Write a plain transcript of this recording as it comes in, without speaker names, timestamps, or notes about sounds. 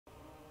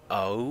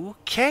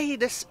Okay,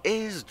 this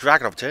is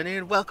DragonofEternity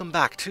and welcome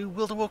back to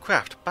World of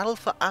Warcraft Battle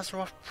for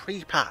Azeroth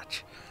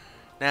pre-patch.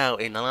 Now,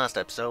 in the last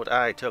episode,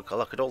 I took a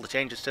look at all the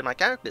changes to my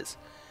characters,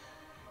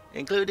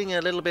 including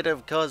a little bit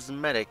of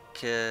cosmetic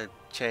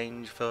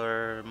change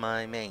for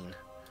my main.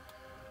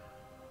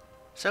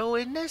 So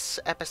in this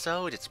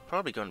episode, it's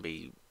probably going to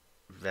be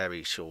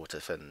very shorter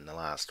than the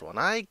last one.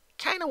 I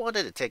kind of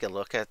wanted to take a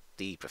look at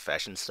the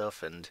profession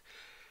stuff and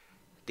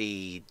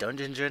the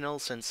dungeon journal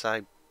since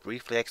I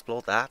briefly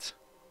explored that.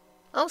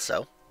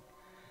 Also,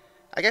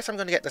 I guess I'm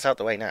going to get this out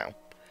the way now.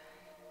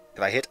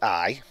 If I hit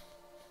I,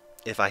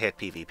 if I hit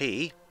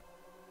PvP,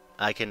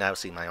 I can now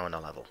see my honor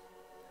level.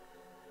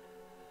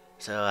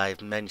 So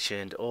I've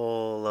mentioned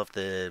all of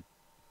the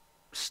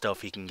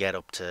stuff you can get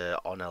up to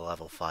honor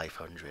level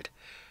 500.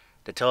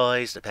 The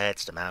toys, the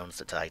pets, the mounts,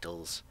 the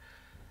titles.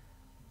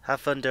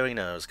 Have fun doing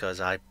those, because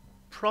I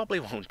probably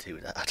won't do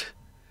that.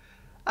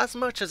 As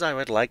much as I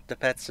would like the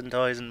pets and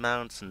toys and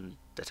mounts and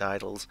the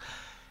titles,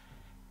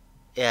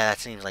 yeah, that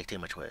seems like too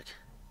much work.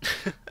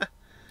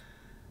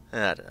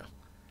 I don't know.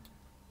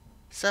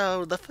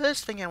 So, the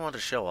first thing I want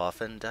to show off,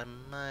 and I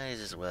might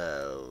as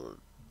well,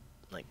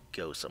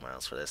 go somewhere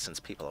else for this since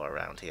people are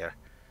around here.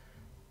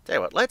 Tell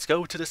you what, let's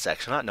go to the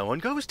section that no one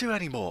goes to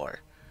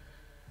anymore.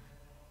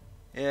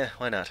 Yeah,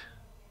 why not?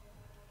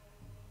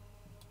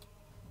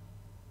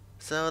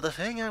 So, the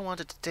thing I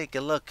wanted to take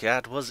a look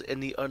at was in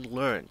the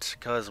Unlearned,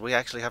 because we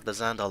actually have the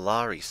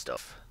Zandalari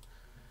stuff.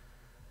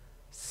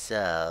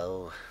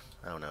 So,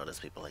 oh no, there's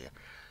people here.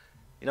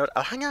 You know what,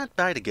 I'll hang out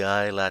by the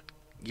guy that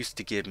used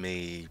to give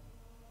me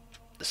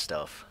the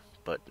stuff,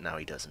 but now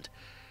he doesn't.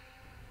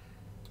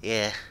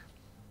 Yeah.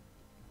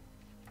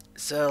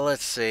 So,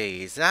 let's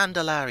see,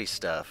 Zandalari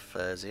stuff,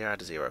 0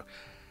 to 0.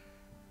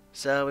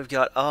 So, we've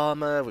got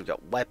armor, we've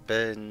got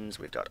weapons,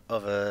 we've got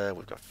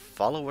we've got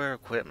follower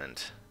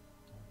equipment.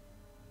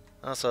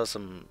 Also,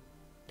 some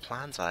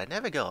plans I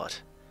never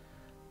got.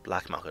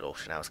 Black market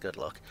auction house, good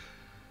luck.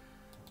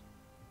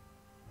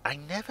 I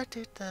never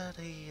did the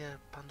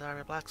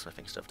Pandaria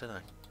blacksmithing stuff, did I?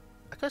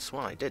 I could have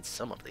sworn I did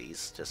some of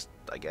these, just,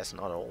 I guess,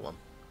 not all of them.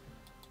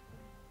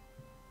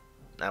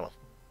 Now, well.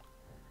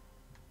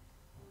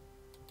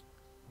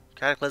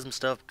 Cataclysm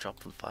stuff, drop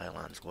from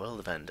Firelands,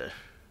 World Vendor.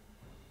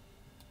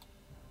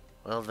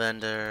 World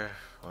Vendor,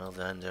 World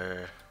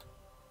Vendor.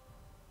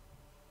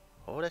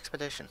 Horde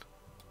Expedition.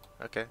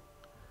 Okay.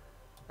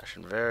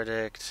 Ashen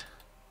Verdict.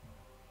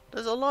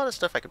 There's a lot of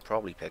stuff I could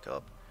probably pick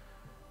up.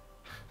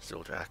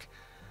 Zildrak.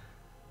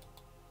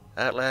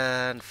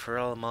 Outland,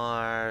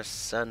 Feralmar,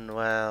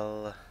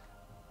 Sunwell.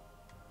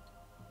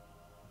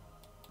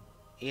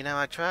 You know,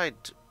 I tried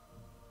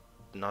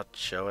not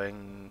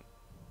showing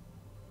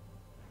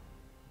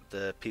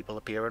the people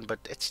appearing, but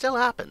it still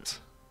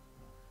happens.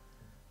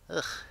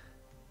 Ugh.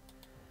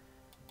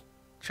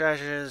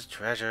 Treasures,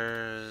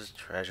 treasures,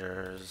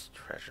 treasures,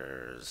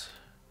 treasures.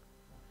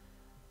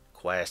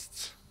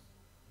 Quests.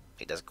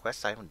 Hey, there's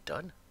quests I haven't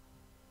done?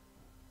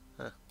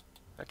 Huh.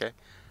 Okay.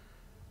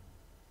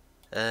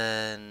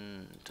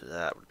 And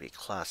that would be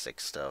classic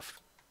stuff.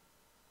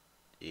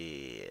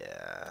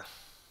 Yeah.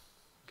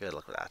 Good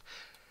luck with that.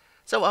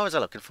 So what was I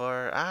looking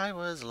for? I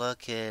was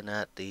looking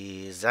at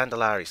the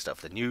Zandalari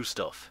stuff, the new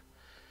stuff.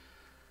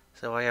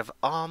 So I have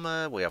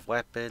armor, we have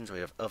weapons, we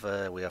have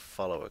we have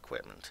follow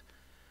equipment.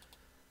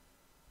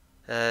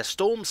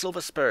 Storm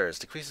Silver Spurs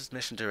decreases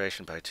mission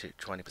duration by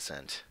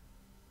 20%.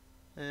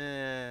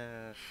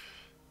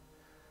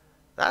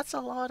 That's a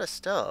lot of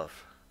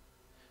stuff.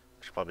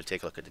 I should probably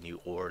take a look at the new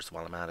ores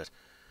while I'm at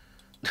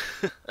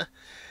it.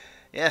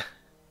 Yeah.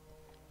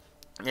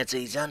 It's a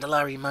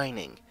Zandalari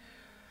mining.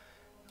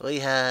 We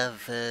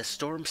have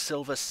Storm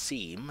Silver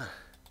Seam,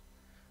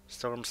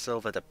 Storm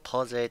Silver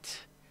Deposit,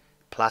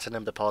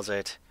 Platinum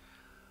Deposit,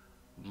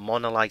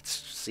 Monolite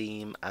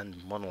Seam, and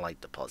Monolite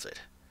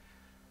Deposit.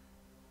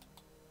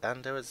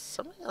 And there was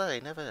something that I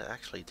never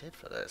actually did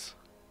for this.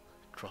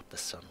 Drop the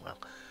Sunwell.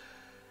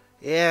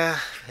 Yeah,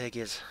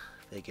 figures,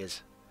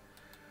 figures.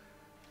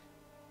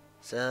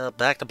 So,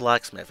 back to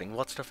blacksmithing.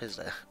 What stuff is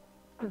there?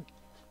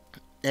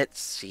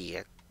 Let's see.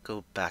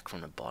 Go back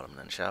from the bottom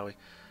then, shall we?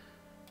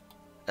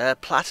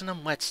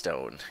 Platinum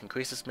Whetstone.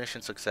 Increases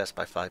mission success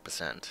by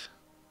 5%.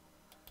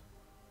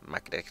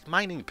 Magnetic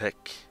Mining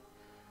Pick.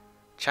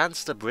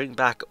 Chance to bring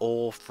back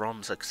ore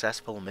from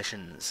successful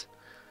missions.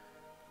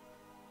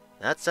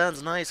 That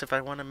sounds nice if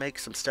I want to make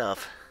some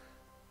stuff.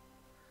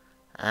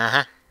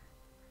 Uh-huh.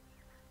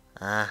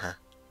 Uh-huh.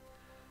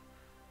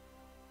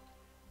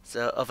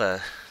 So,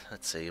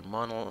 let's see,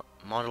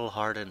 model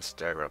hardened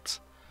stirrups.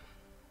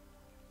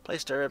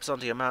 Place stirrups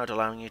onto your mount,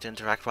 allowing you to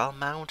interact while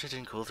mounted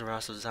in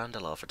Kulturas of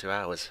Zandalor for 2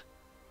 hours.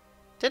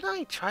 Didn't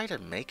I try to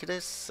make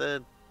this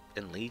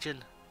in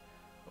Legion?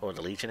 Or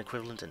the Legion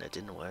equivalent, and it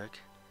didn't work?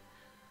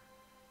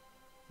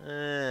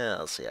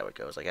 I'll see how it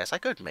goes, I guess. I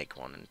could make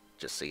one and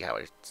just see how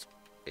it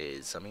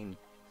is. I mean,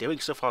 doing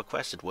stuff on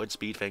quested would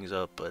speed things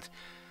up, but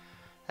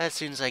as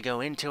soon as I go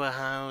into a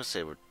house,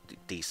 it would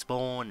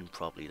despawn, and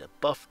probably the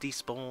buff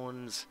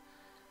despawns.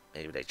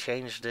 Maybe they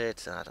changed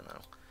it, I don't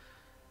know.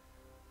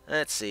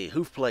 Let's see,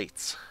 hoof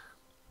plates.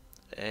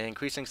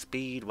 Increasing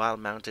speed while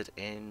mounted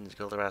in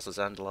Gul'Daras's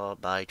Zandalor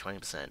by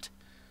 20%.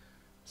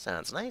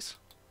 Sounds nice.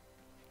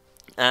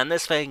 And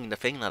this thing, the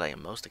thing that I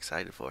am most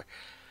excited for.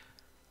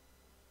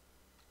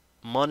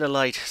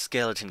 Monolite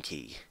Skeleton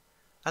Key.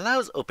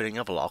 Allows opening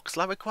of locks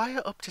that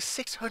require up to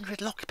 600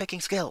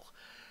 lockpicking skill.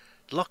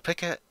 The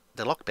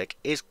lockpick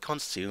is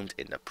consumed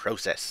in the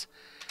process.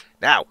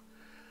 Now,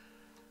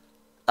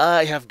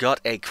 I have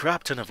got a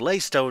crap ton of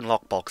Laystone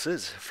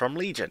lockboxes from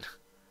Legion.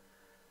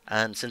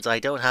 And since I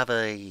don't have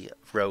a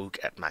rogue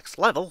at max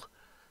level,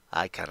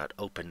 I cannot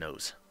open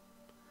those.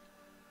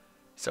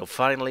 So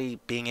finally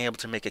being able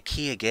to make a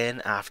key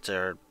again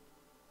after...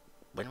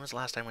 When was the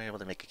last time we were able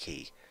to make a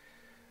key?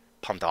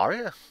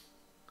 Pandaria?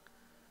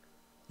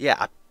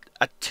 Yeah,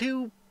 a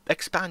 2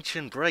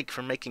 expansion break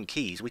from making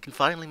keys, we can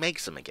finally make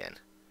some again.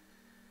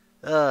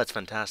 Oh, it's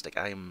fantastic.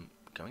 I'm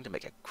going to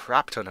make a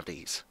crap ton of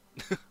these.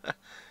 So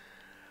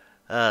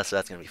that's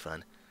going to be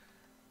fun.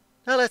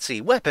 Now let's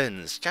see,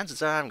 weapons.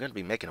 Chances are I'm going to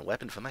be making a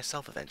weapon for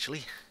myself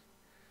eventually.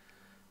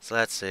 So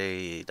let's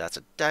see, that's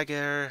a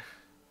dagger.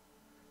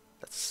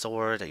 That's a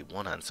sword, a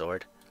one-hand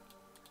sword.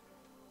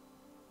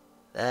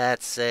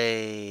 That's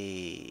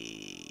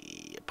a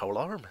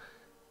polearm.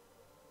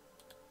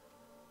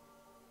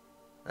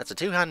 That's a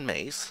two-hand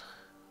mace.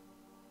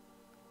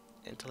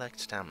 Intellect,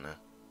 stamina.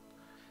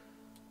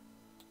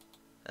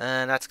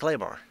 And that's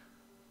claymore.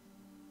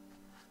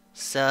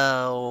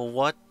 So,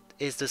 what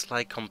is this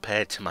like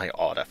compared to my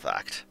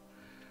artifact?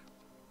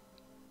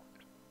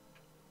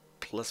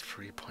 Plus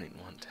 3.1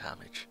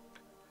 damage.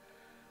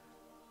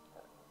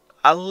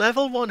 A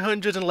level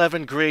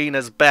 111 green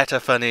is better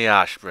for the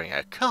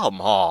Ashbringer. Come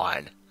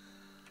on.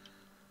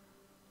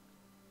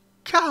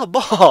 Come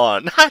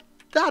on.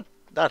 That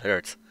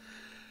hurts.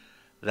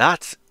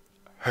 That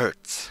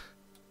hurts.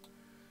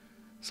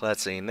 So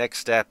let's see. Next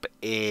step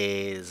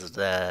is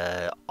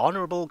the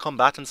Honorable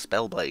Combatant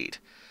Spellblade.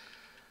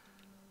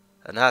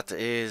 And that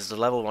is the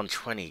level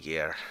 120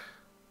 gear.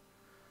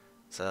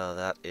 So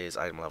that is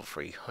item level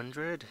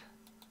 300.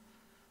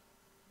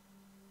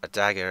 A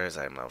dagger is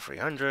item level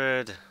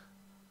 300.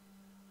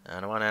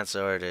 And a one-hand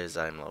sword is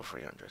item level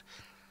 300.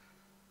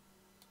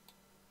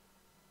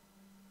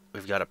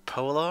 We've got a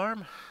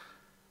polearm.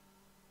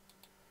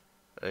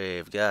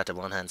 We've got a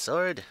one-hand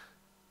sword.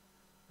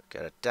 We've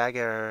got a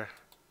dagger.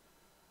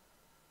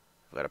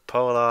 We've got a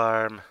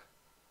polearm.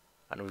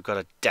 And we've got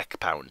a deck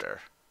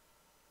pounder.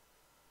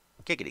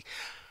 Giggity.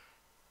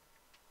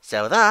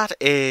 So that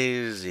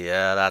is...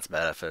 yeah, that's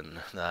better than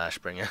the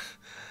Ashbringer.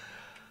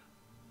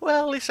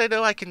 Well, at least I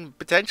know I can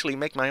potentially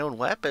make my own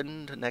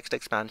weapon next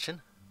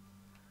expansion.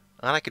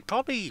 And I could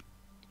probably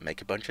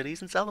make a bunch of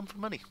these and sell them for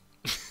money.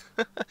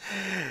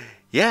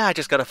 Yeah, I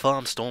just gotta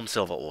farm Storm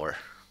Silver ore.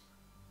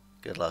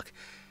 Good luck.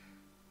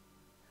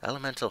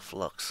 Elemental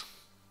Flux.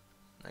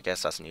 I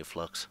guess that's a new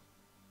flux.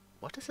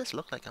 What does this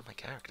look like on my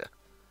character?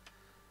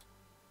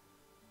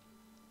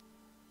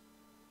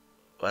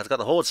 Well, it's got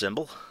the Horde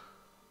symbol.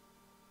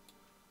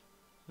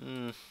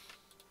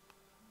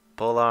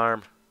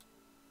 Polearm.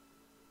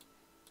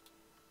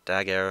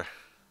 Dagger.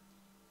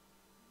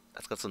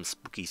 That's got some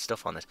spooky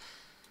stuff on it.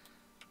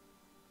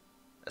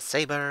 A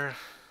saber.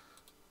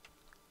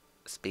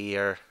 A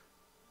spear.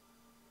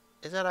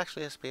 Is that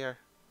actually a spear?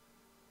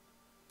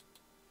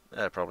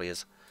 It probably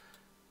is.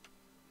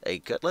 A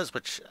cutlass,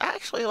 which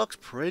actually looks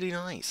pretty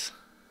nice.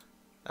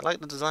 I like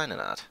the design of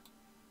that.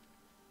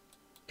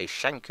 A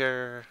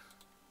shanker.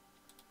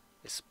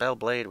 A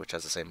spellblade, which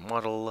has the same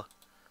model.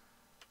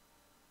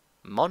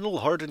 Monal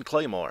Hardened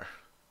Claymore.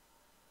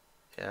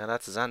 Yeah,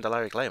 that's a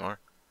Zandalari Claymore.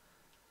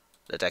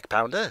 The deck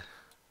pounder.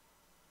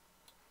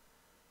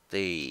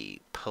 The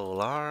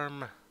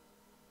polearm.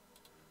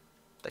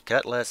 The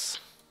cutlass.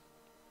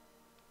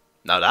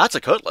 Now that's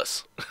a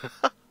cutlass.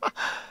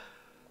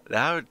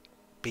 That would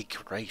be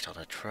great on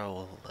a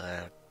troll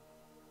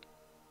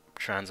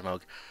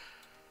transmog.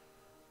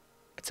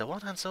 It's a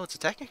one-hand sword, so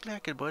technically I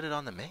could put it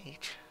on the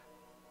mage.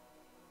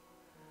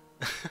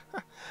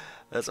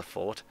 There's a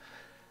fort.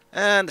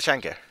 And the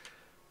shanker.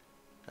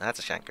 That's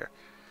a shanker.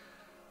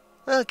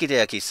 Okie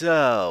dokie,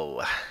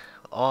 so...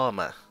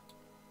 armor.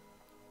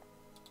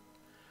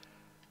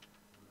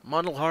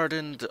 Model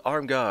hardened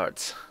arm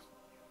guards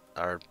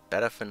are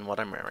better than what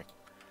I'm wearing.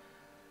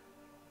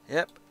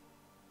 Yep.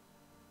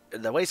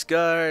 The waist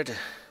guard...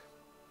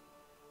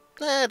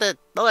 the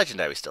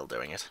legendary's still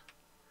doing it.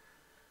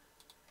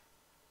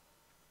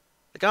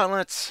 The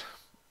gauntlets...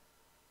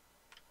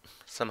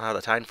 somehow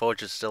the Time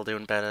Forge is still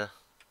doing better.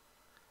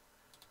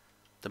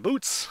 The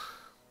boots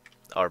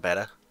are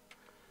better.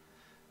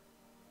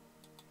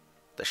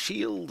 The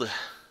shield...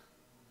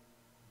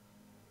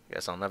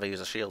 guess I'll never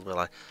use a shield, will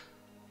I?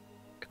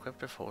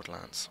 Equipped with Horde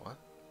Lance. What?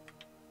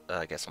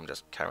 I guess I'm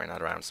just carrying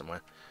that around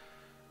somewhere.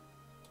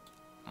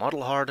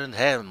 Model hardened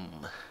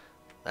helm.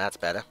 That's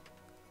better.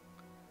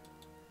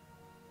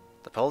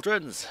 The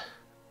pauldrons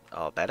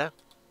are better.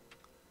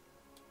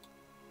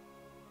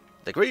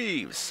 The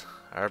greaves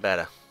are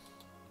better.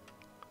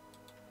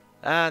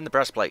 And the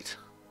breastplate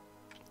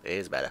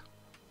is better.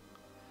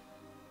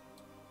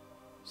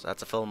 So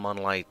that's a full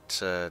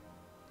monolite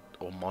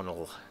or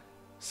Monol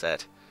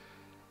set.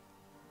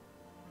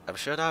 I'm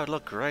sure that would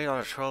look great on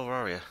a Troll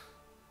Warrior.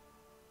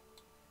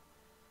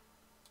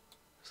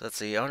 So let's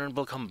see,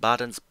 Honorable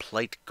Combatants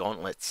Plate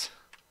Gauntlets.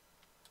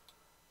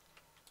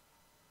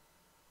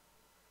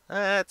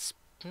 That's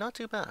not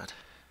too bad.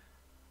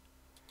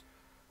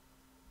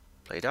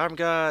 Plate Arm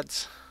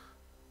Guards.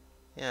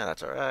 Yeah,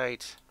 that's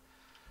alright.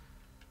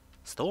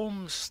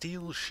 Storm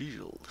Steel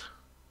Shield.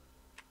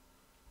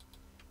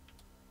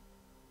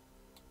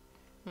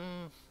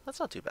 That's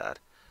not too bad.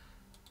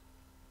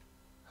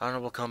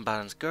 Honorable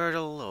Combatant's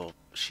Girdle or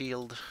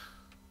Shield.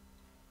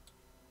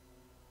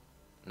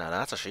 No,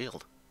 that's a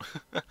shield.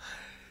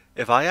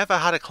 If I ever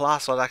had a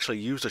class that actually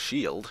used a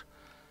shield,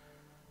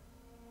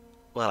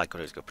 well, I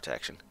could use good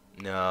protection.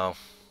 No.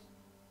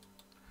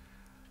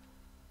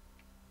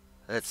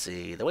 Let's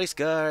see, the Waist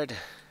Guard.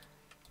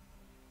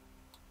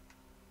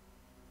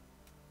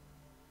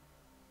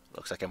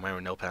 Looks like I'm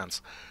wearing no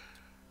pants.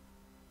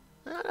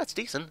 That's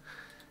decent.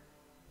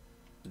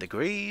 The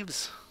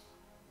Greaves.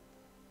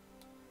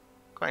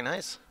 Quite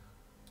nice.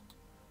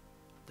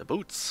 The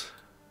Boots.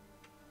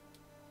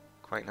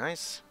 Quite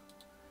nice.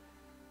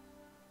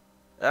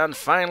 And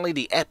finally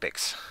the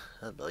Epics.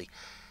 Oh boy.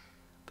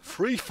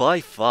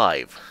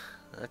 355.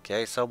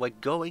 Okay, so we're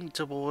going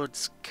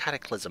towards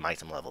Cataclysm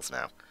item levels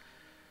now.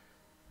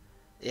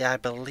 Yeah, I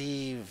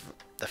believe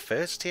the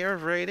first tier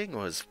of rating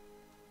was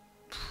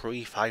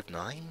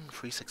 359,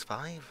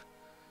 365.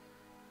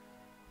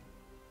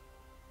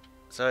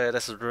 So yeah,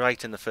 this is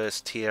right in the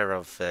first tier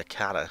of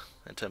Kata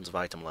in terms of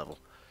item level.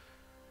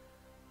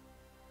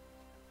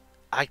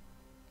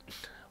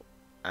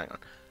 Hang on.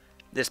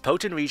 This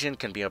potent region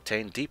can be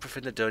obtained deep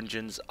within the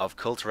dungeons of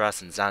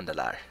Kulturas and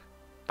Zandalar.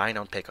 Buying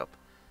on pickup.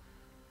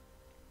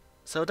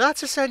 So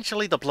that's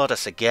essentially the Blood of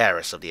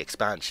Sagaris of the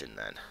expansion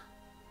then.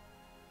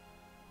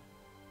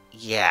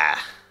 Yeah.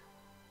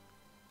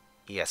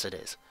 Yes, it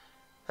is.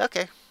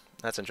 Okay,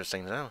 that's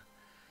interesting to know.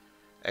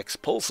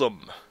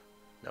 Expulsum.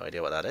 No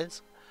idea what that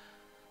is.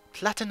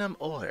 Platinum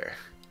ore.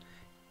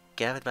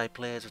 Gathered by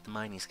players with the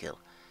mining skill.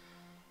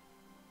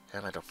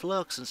 Elemental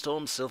flux and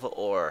storm silver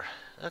ore.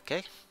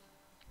 Okay.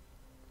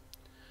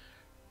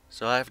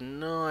 So I have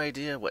no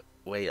idea what...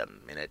 Wait a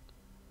minute.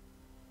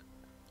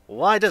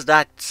 Why does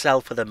that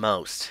sell for the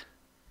most?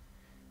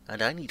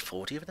 And I need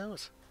 40 of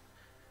those.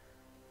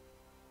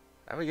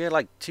 I would get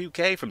like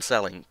 2k from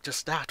selling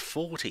just that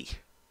 40.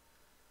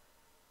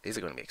 These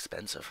are going to be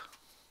expensive.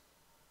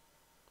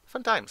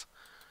 Fun times.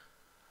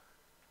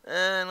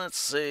 And let's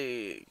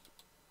see.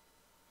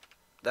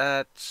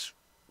 That's...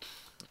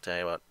 I'll tell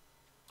you what.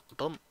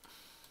 Boom.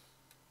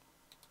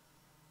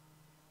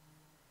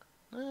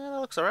 That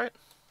looks alright.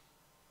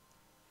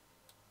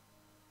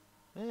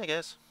 Yeah, I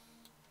guess.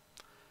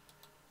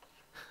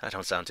 I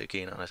don't sound too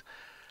keen on it.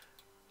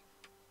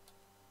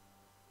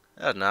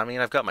 I don't know, I mean,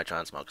 I've got my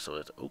transmog, so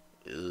it...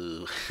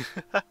 Ooh.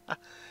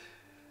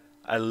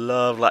 I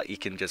love that you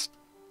can just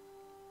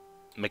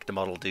make the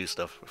model do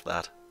stuff with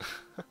that.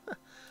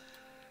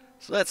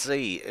 So let's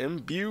see,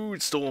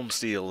 imbued storm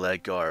steel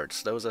leg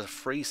guards. Those are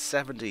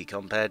 370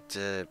 compared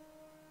to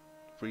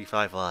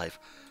 355.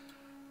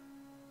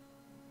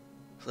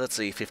 So let's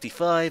see,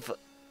 55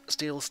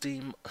 steel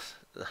steam,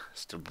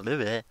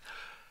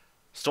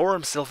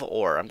 storm silver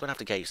ore. I'm gonna have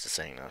to get used to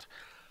saying that.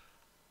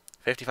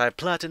 55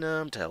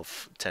 platinum,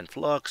 10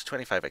 flux,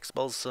 25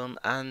 expulsum,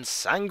 and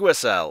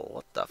sanguicell.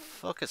 What the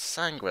fuck is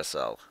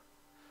sanguicell?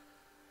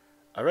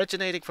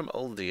 Originating from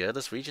Uldir,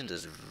 this region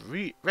is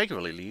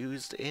regularly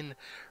used in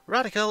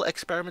radical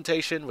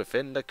experimentation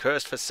within the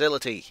cursed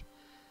facility.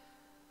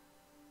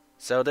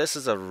 So this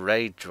is a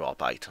raid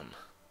drop item.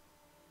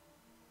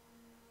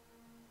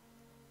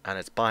 And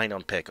it's buying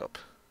on pickup.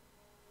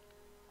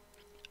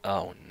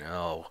 Oh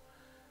no.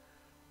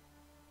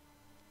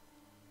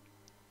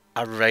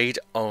 A raid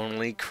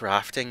only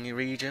crafting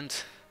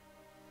regent?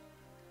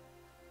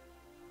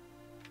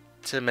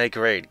 To make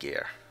raid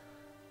gear.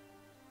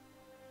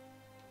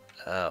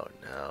 Oh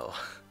no.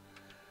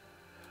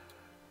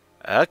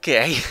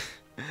 Okay.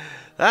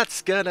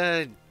 That's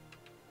gonna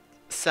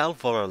sell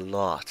for a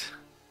lot.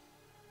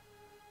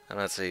 And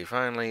let's see,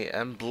 finally,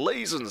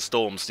 emblazoned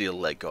storm steel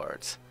leg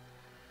guards.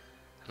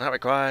 And that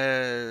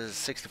requires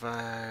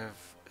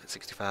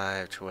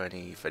 65,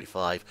 20,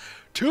 35,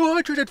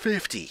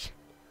 250.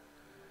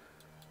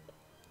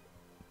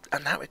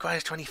 And that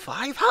requires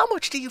 25? How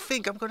much do you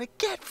think I'm going to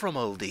get from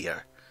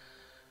Uldir?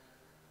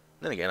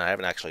 Then again, I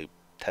haven't actually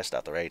tested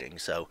out the rating,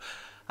 so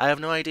I have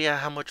no idea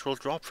how much will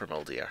drop from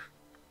Uldir.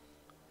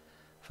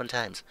 Fun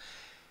times.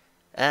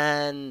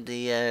 And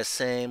the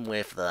same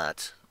with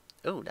that.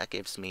 Oh, that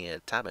gives me a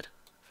tablet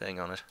thing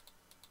on it.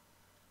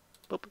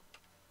 Boop.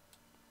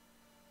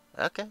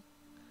 Okay.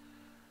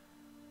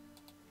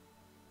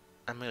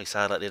 I'm really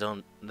sad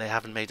that they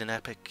haven't made an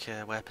epic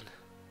weapon.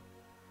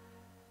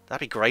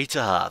 That'd be great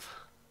to have.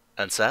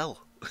 And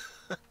sell.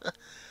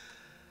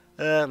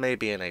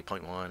 Maybe an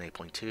 8.1,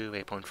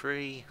 8.2,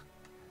 8.3.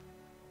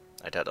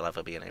 I doubt it'll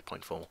ever be an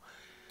 8.4.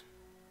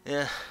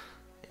 Yeah.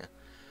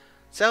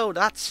 So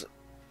that's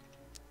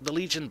the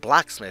Legion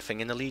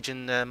blacksmithing and the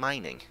Legion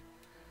mining.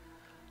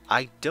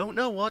 I don't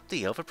know what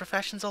the other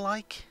professions are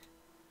like,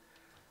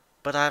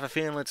 but I have a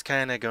feeling it's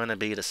kind of going to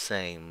be the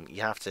same.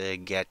 You have to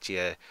get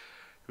your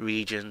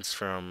regions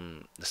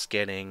from the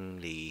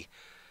skinning,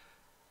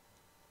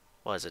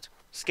 what is it?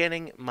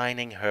 Skinning,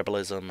 mining,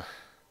 herbalism.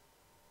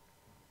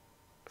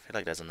 I feel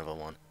like there's another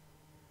one.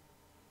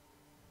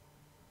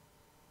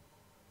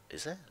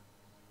 Is it?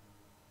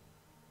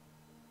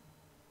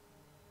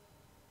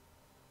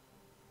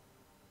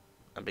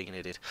 I'm being an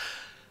idiot.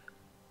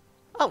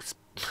 Oh,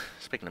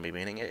 speaking of me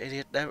being an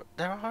idiot, there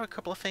are a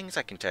couple of things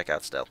I can check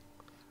out still.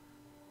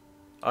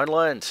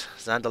 Unlearned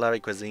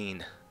Zandalari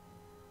cuisine.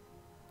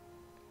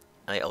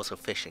 And also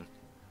fishing.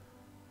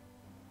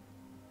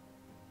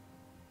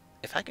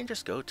 If I can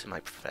just go to my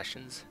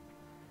professions.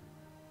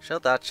 Show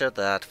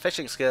that.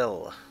 Fishing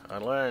skill.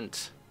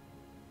 Unlearned.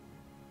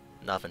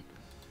 Nothing.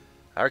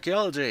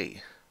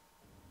 Archaeology.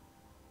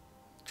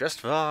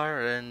 Just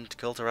var and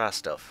Kultura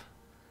stuff.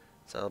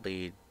 So I'll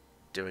be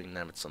doing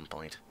them at some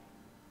point.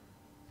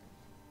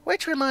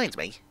 Which reminds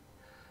me.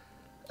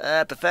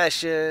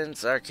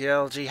 Professions,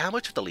 archaeology. How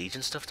much of the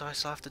Legion stuff do I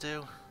still have to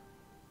do?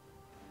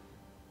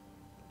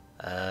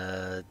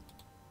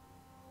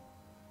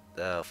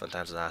 Oh, fun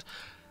times of that.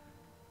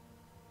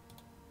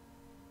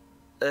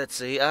 Let's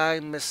see,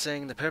 I'm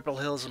missing the Purple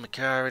Hills of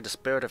Makari, the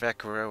Spirit of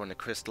Ekaro, and the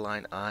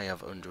Crystalline Eye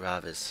of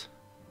Undravius.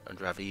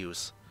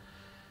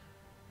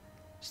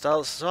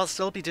 So I'll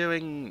still be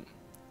doing...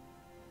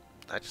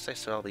 Did I just say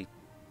so? I'll be...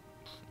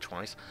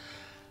 twice?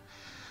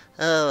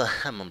 Oh,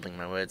 I'm mumbling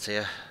my words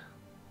here.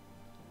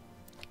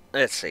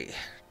 Let's see.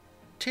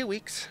 2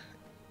 weeks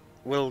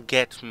will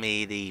get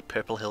me the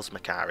Purple Hills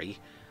Makari.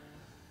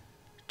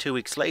 2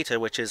 weeks later,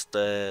 which is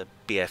the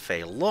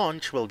BFA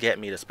launch, will get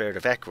me the Spirit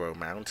of Ekaro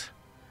mount.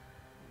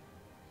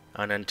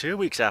 And then 2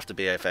 weeks after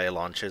BFA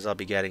launches, I'll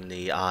be getting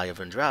the Eye of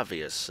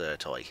Undravius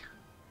toy.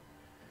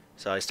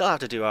 So I still have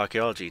to do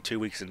archaeology 2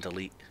 weeks into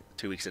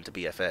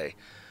BFA.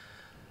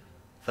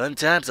 Fun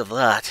times of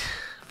that.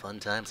 Fun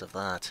times of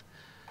that.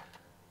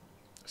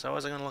 So what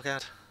was I going to look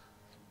at?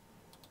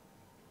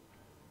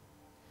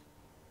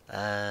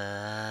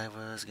 I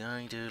was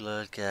going to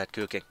look at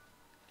cooking.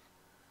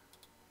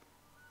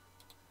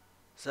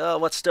 So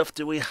what stuff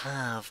do we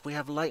have? We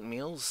have light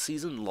meals,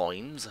 seasoned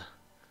loins.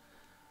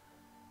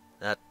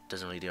 That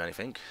doesn't really do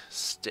anything.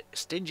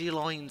 Stingy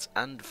loins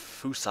and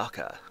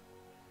fusaka.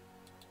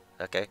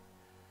 Okay.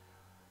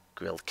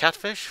 Grilled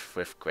catfish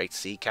with great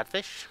sea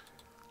catfish.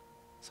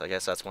 So I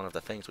guess that's one of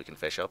the things we can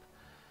fish up.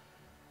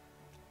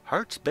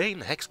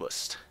 Heartbane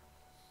Hexbust.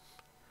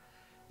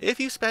 If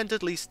you spend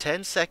at least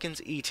 10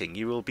 seconds eating,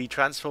 you will be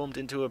transformed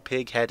into a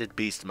pig-headed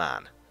beast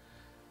man.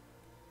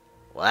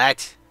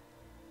 What?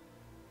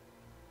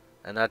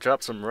 And that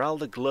drops some Ral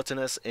the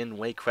Gluttonous in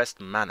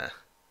Waycrest Manor.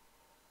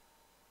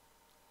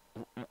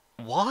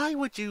 Why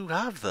would you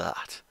have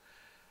that?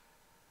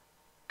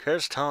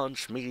 Cursed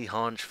Haunch, Meaty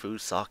Haunch,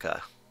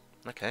 Fusaka.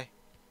 Okay.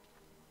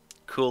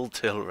 Cool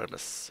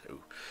Tiramisu.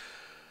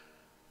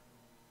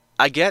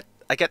 I get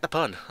the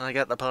pun.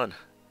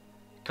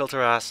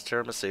 Kulturas,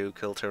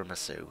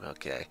 Tiramisu.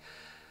 Okay.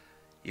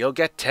 You'll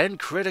get 10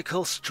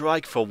 critical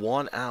strike for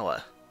 1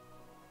 hour.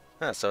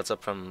 Ah, so it's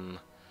up from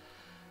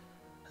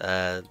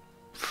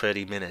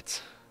 30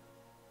 minutes.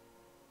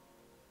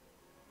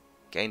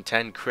 Gain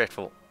 10 crit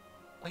for...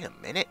 Wait a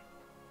minute.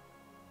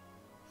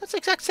 That's the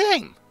exact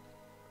same.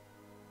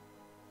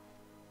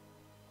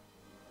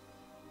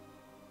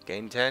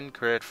 Gain 10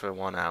 crit for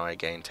 1 hour.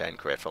 Gain 10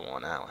 crit for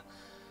 1 hour.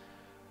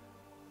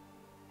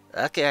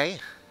 Okay.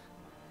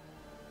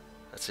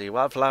 Let's see.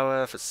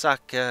 Wildflower,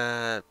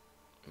 Fusaka,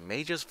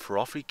 Mage's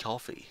Frothy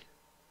Coffee.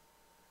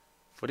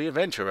 For the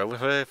adventurer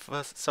with a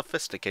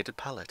sophisticated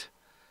palate.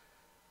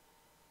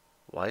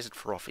 Why is it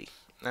frothy?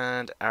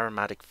 And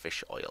aromatic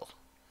fish oil.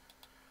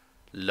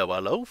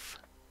 Lower loaf.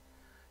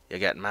 You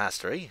get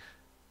mastery.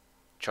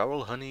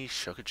 Choral honey,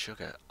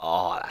 sugar.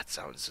 Oh, that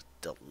sounds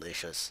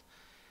delicious.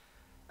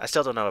 I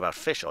still don't know about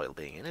fish oil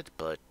being in it,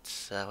 but,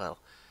 well.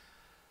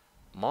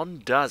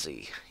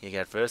 Mondazi. You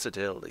get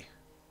versatility.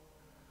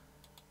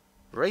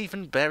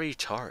 Ravenberry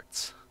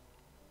tarts.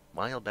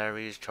 Wild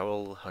berries,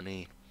 choral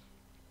honey.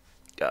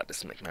 God, this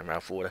is making my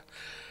mouth water.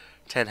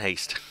 10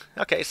 haste.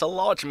 Okay, so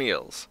large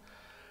meals.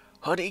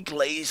 Honey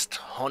glazed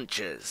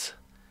haunches.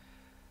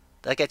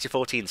 That gets you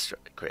 14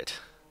 crit.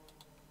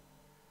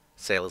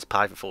 Sailor's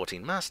pie for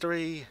 14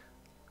 mastery.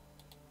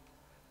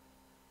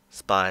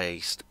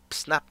 Spiced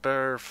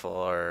snapper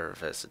for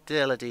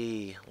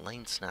versatility.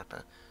 Lane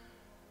snapper.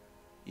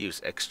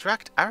 Use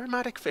extract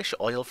aromatic fish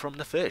oil from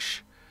the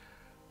fish.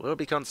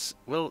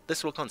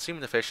 This will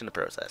consume the fish in the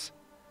process.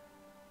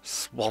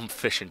 Swamp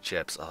fish and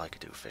chips. Oh, I could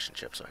do fish and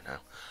chips right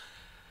now.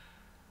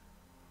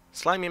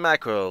 Slimy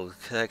mackerel.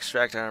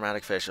 Extract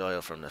aromatic fish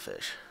oil from the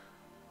fish.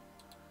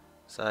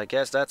 So I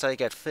guess that's how you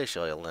get fish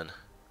oil then.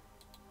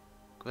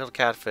 Grilled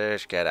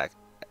catfish, get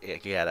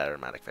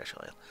aromatic fish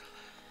oil.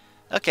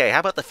 Okay, how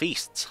about the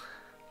feasts?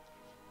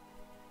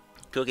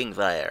 Cooking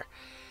fire.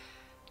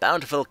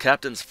 Bountiful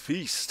Captain's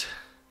Feast.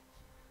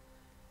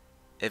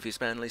 If you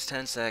spend at least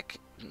 10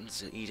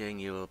 eating,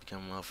 you will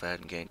become well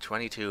fed and gain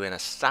 22 in a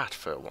stat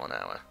for 1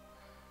 hour.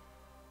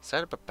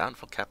 Set up a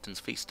bountiful captain's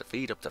feast to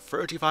feed up to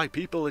 35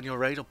 people in your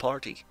raidal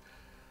party.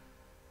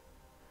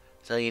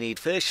 So you need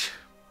fish,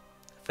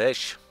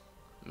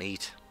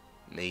 meat,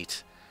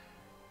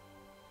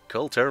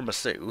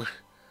 tiramisu,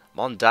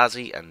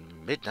 mondazi,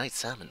 and midnight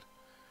salmon.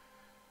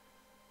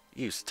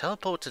 Use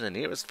teleport to the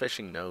nearest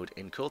fishing node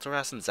in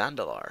Kulturas and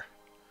Zandalar.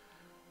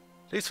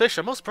 These fish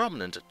are most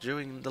prominent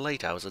during the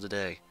late hours of the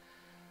day.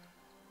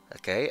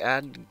 Okay,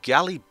 and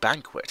galley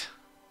banquet.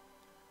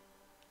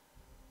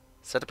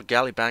 Set up a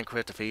galley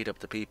banquet to feed up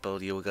the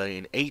people. You will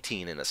gain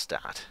 18 in a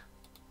stat.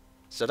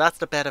 So that's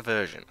the better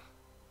version.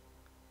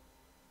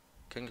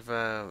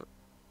 Battle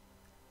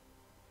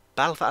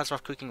for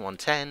Azeroth cooking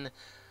 110.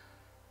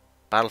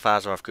 Battle for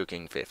Azeroth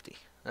cooking 50.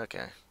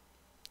 Okay.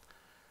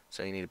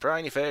 So you need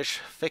briny fish,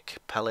 thick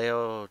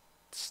paleo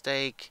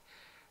steak,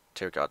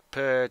 turgot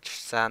perch,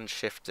 sand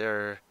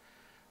shifter,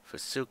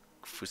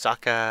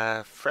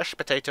 fusaka, fresh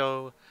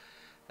potato,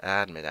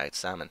 and midnight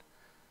salmon.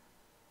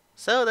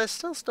 So there's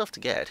still stuff to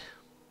get.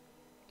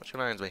 Which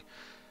reminds me,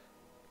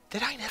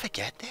 did I never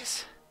get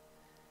this?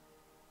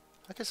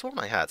 I could sworn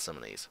I had some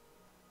of these.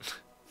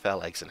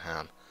 Fell eggs and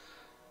ham.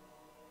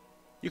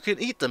 You can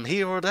eat them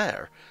here or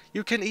there.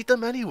 You can eat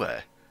them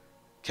anywhere.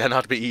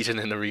 Cannot be eaten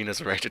in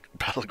arenas rated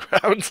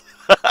battlegrounds.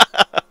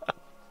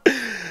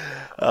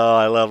 Oh,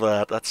 I love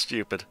that. That's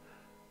stupid.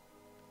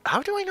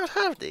 How do I not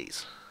have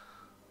these?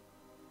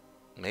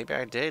 Maybe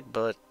I did,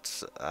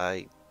 but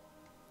I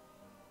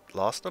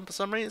lost them for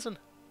some reason.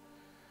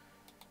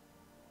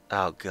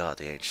 Oh god,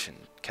 the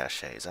ancient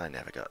caches. I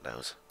never got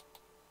those.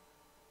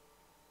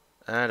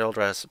 And old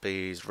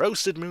recipes.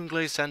 Roasted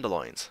moonglazed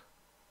tenderloins.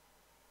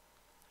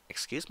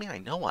 Excuse me, I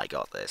know I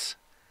got this.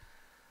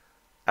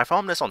 I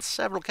farmed this on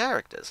several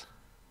characters.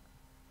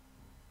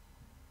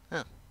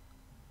 Oh.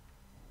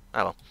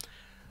 Oh well.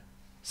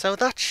 So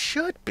that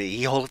should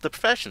be all of the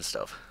profession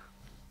stuff.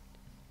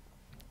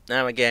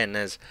 Now again,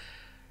 there's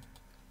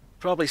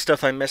probably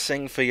stuff I'm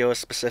missing for your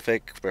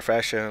specific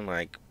profession,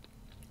 like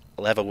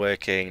leather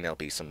working, there'll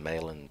be some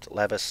mail and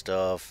leather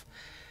stuff.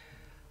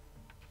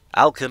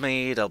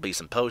 Alchemy, there'll be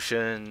some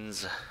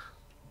potions.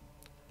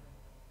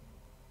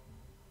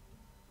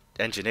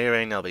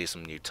 Engineering, there'll be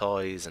some new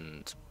toys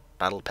and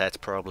battle pets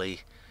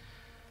probably.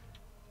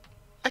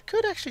 I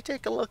could actually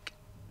take a look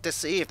to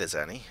see if there's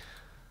any.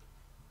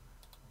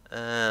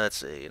 Let's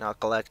see, not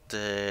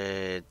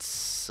collected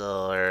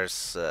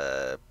source,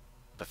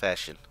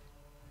 profession.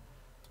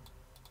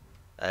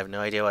 I have no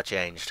idea what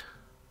changed.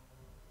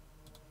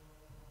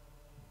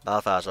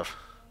 Balthazar.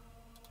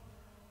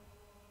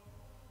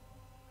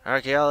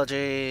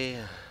 Archaeology.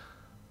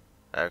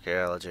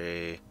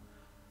 Archaeology.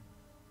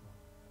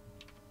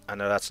 I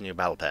know that's a new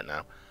battle pet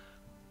now.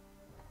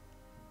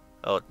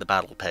 Oh, the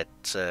battle pet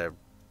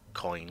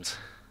coins.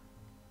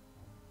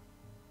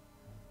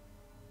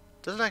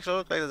 Doesn't actually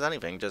look like there's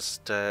anything,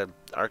 just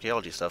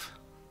archaeology stuff.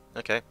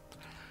 Okay.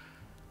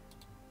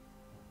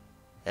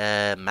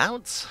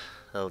 Mounts?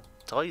 Oh,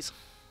 toys?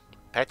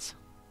 Pets?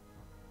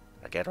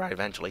 I'll get right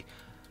eventually.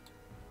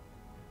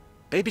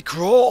 Baby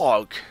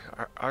Krog!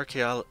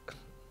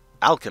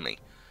 Alchemy.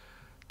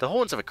 The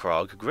horns of a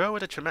Krog grow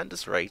at a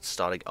tremendous rate,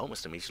 starting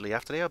almost immediately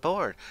after they are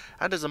born,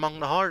 and is among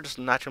the hardest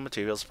natural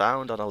materials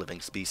found on a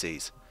living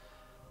species.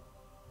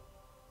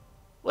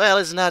 Well,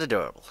 isn't that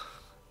adorable?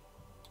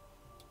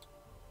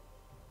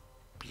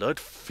 Blood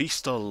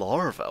Feaster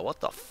larva, what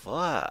the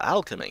fuck?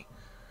 Alchemy.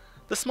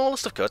 The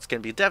smallest of cuts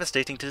can be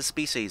devastating to the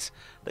species.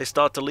 They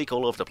start to leak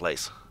all over the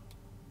place.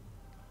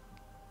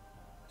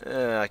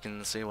 I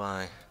can see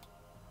why.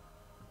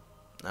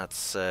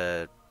 That's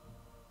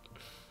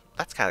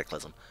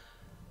Cataclysm.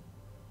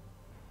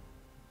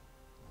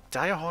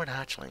 Direhorn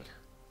Hatchling.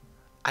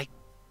 I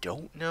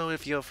don't know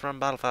if you're from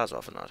Battle for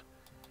Azeroth or not.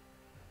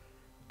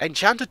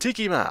 Enchanted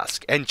Tiki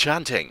Mask.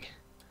 Enchanting.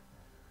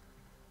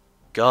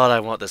 God, I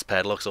want this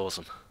pet. Looks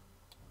awesome.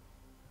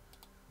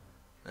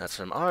 That's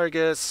from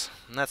Argus.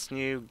 That's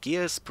new.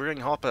 Gear Spring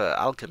Hopper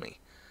Alchemy.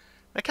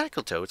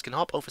 Mechanical toads can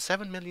hop over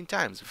 7 million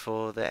times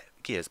before their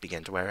gears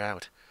begin to wear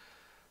out.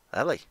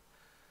 Lovely.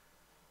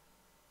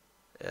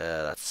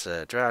 That's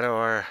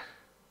Draenor.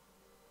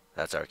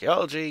 That's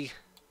Archaeology.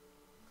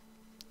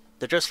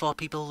 They're just for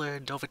people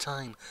learned over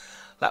time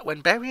that when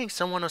burying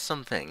someone or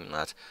something,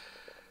 that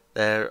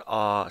there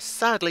are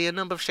sadly a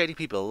number of shady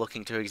people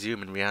looking to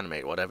exhume and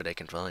reanimate whatever they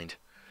can find.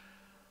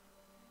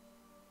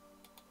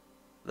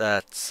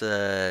 That's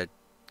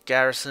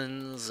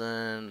garrisons,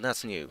 and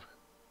that's new.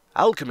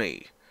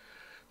 Alchemy.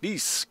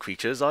 These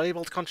creatures are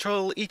able to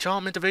control each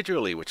arm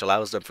individually, which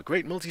allows them for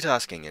great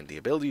multitasking and the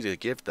ability to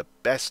give the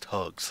best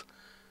hugs.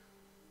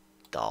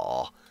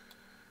 Daw.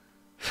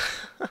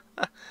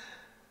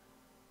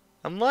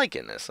 I'm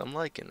liking this, I'm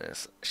liking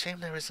this. Shame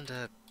there isn't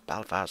a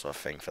Battle for Azeroth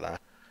thing for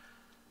that.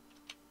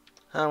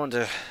 I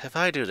wonder, if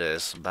I do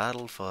this,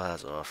 Battle for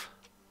Azeroth.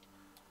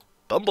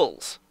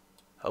 Bumbles!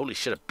 Holy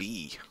shit, a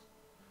bee.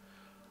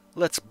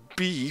 Let's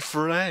be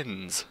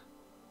friends!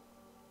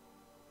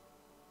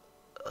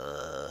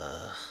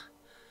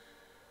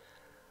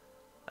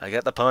 I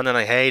get the pun and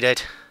I hate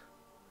it.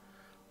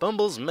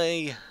 Bumbles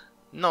may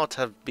not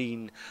have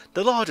been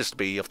the largest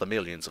bee of the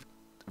millions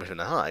within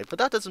a hive, but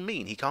that doesn't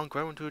mean he can't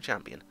grow into a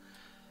champion.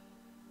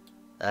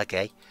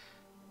 Okay.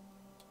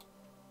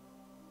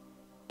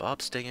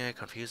 Bob Stinger,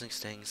 Confusing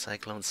Sting,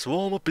 Cyclone,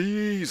 Swarm of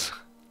Bees!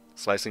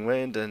 Slicing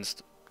Wind and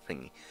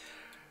thingy.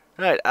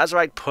 Right,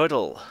 Azerite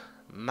Puddle.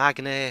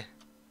 Magne.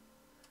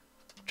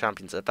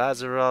 Champions of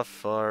Azeroth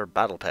for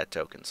Battle Pet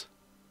tokens.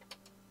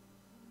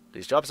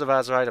 These drops of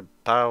Azerite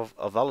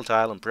are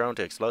volatile and prone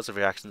to explosive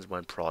reactions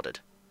when prodded.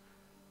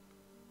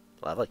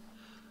 Lovely.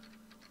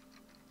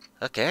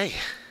 Okay.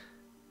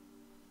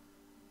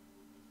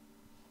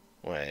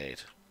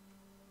 Wait.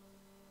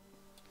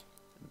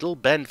 Little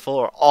Ben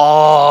 4.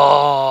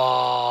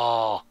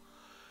 Oh!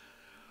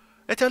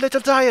 It's a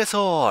little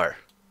dinosaur!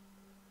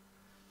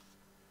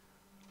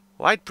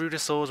 White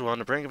Brutosaurs were on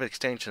the brink of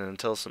extinction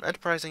until some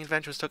enterprising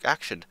adventurers took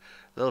action.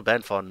 Little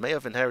Benfon may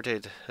have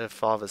inherited her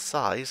father's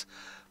size,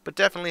 but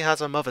definitely has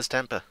her mother's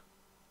temper.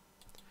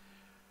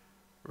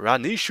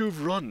 Ranishu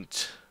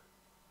Runt.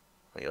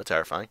 Oh, you're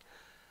terrifying.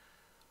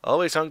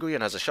 Always hungry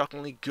and has a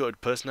shockingly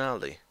good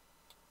personality.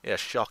 Yeah,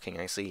 shocking,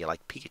 I see. You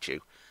like Pikachu.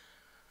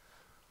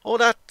 Oh,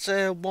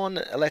 that one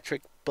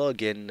electric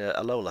bug in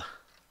Alola.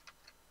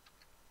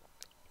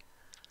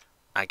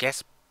 I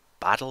guess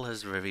Battle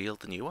has revealed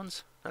the new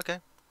ones? Okay.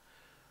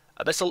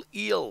 Abyssal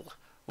Eel.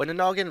 When the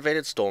Naga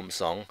invaded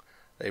Stormsong,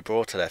 they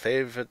brought to their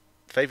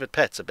favourite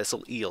pets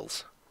abyssal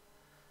eels.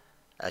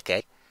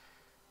 Okay.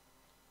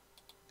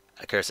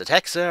 Accursed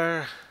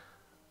Hexer.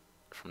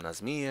 From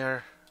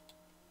Nazmir.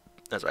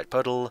 Azerite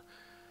Puddle.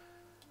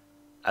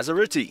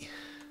 Azeruti.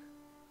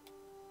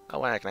 Oh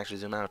wow, I can actually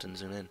zoom out and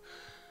zoom in.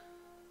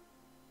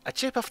 A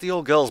chip off the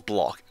old girl's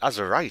block,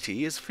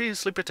 Azerite is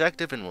fiercely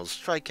protective and will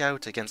strike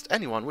out against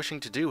anyone wishing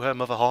to do her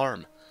mother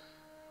harm.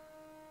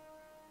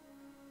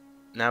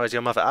 Now, is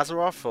your mother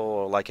Azeroth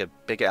or like a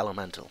bigger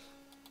elemental?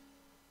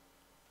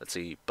 Let's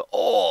see. But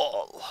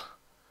all.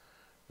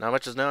 Not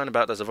much is known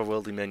about this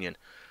otherworldly minion.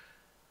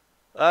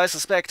 I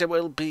suspect it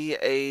will be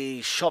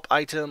a shop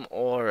item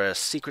or a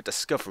secret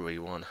discovery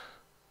one.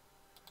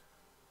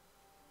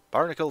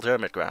 Barnacled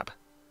Hermit Crab.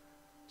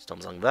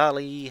 Stormsong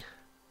Valley.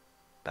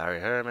 Barry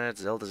Hermit,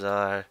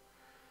 Zildazar.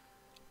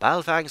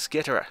 Balfang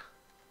Skitterer.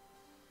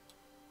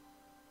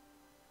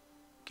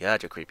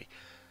 God, you're creepy.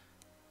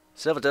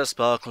 Silver dust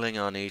sparkling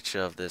on each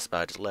of the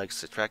spider's legs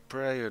to attract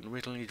prey and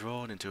wittingly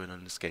drawn into an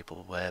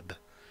unescapable web.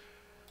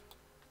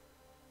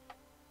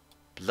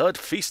 Blood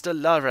Feaster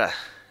Lara.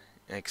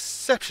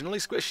 Exceptionally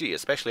squishy,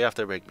 especially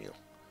after a rig meal.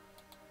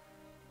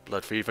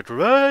 Blood Fever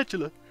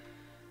Tarantula.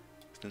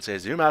 I was gonna say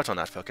zoom out on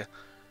that fucker.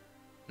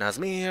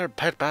 Nazmir,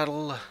 Pet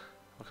Battle.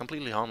 Well,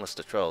 completely harmless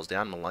to trolls. The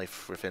animal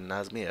life within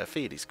Nazmir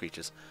feed these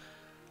creatures.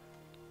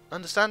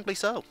 Understandably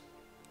so.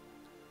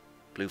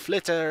 Blue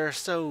Flitter,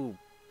 so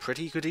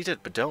pretty you could eat it,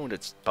 but don't,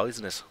 it's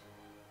poisonous.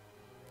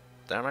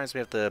 That reminds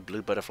me of the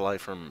blue butterfly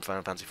from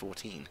Final Fantasy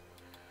XIV.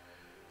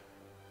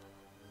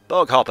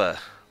 Bog Hopper.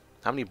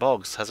 How many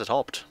bogs has it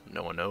hopped?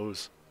 No one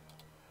knows.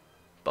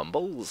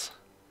 Bumbles.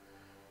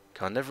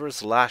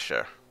 Carnivorous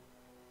Lasher.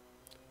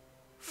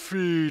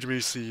 Feed me,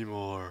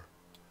 Seymour.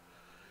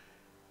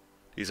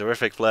 These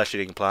horrific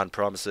flesh-eating plant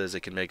promises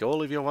it can make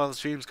all of your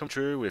wildest dreams come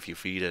true if you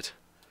feed it.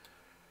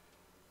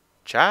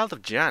 Child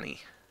of Janny.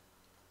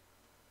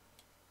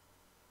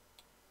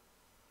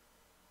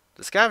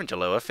 The scavenger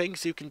lower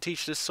thinks you can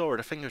teach this sword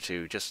a thing or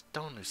two, just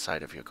don't lose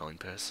sight of your coin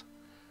purse.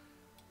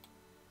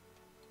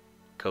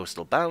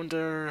 Coastal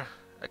Bounder.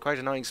 A quite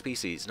annoying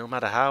species. No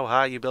matter how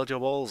high you build your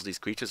walls, these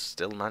creatures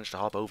still manage to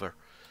hop over.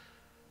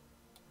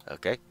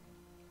 Okay.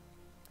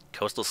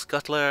 Coastal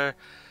Scuttler.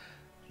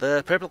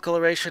 The purple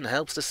coloration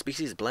helps the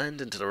species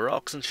blend into the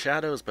rocks and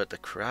shadows, but the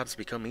crabs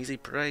become easy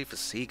prey for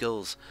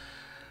seagulls.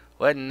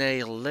 When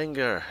they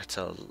linger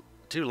till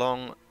too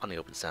long on the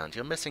open sand,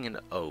 you're missing an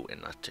O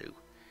in that too.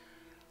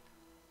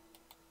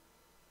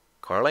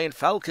 Corlane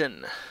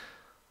Falcon.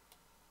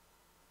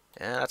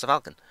 Yeah, that's a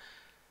falcon.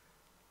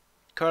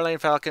 Corlane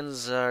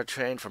Falcons are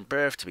trained from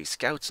birth to be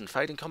scouts and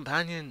fighting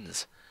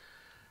companions.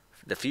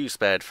 The few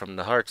spared from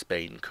the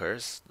Heartsbane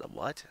curse, the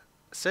what?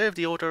 Serve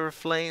the Order of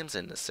Flames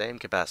in the same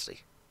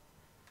capacity.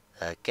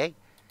 Okay.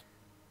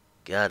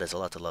 God, there's a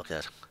lot to look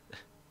at.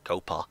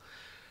 Copa.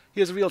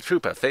 He is a real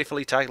trooper,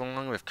 faithfully tagging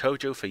along with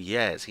Kojo for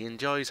years. He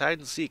enjoys hide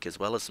and seek as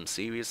well as some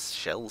serious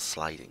shell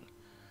sliding.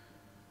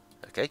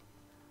 Okay.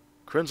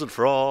 Crimson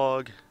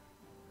Frog.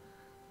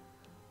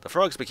 The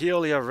frog's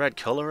peculiar red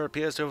colour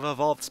appears to have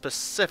evolved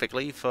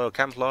specifically for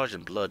camouflage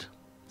and blood.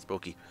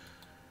 Spooky.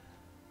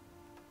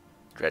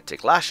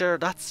 Dreadtick Lasher,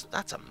 that's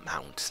a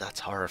mount. That's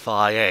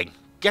horrifying.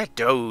 Get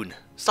down.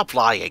 Stop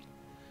flying.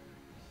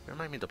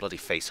 Remind me of the bloody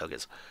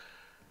facehuggers.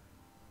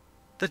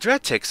 The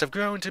Dreadticks have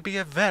grown to be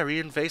a very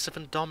invasive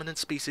and dominant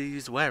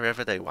species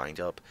wherever they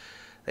wind up.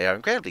 They are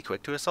incredibly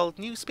quick to assault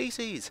new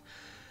species,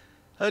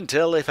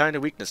 until they find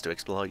a weakness to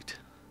exploit.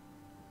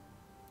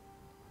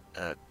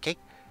 Okay.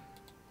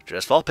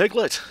 Dressfall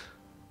Piglet.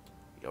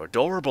 You're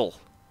adorable.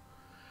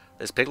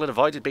 This piglet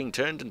avoided being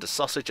turned into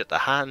sausage at the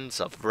hands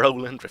of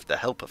Roland with the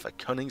help of a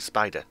cunning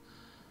spider.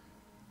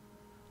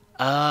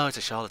 Oh, it's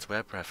a Charlotte's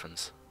Web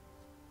reference.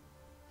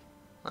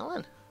 Well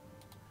then.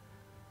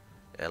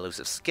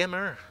 Elusive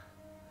skimmer.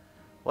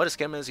 Water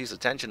skimmers use the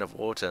tension of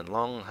water and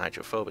long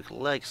hydrophobic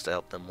legs to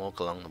help them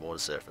walk along the water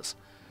surface.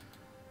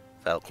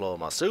 Felclaw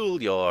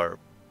Marsul, you're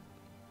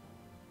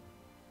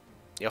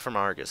from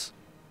Argus.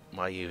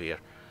 Why are you here?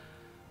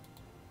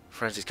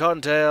 Frenzy's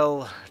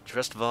Cottontail,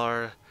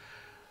 Drustvar.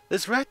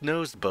 This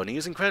red-nosed bunny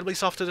is incredibly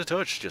soft to the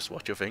touch. Just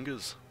watch your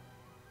fingers.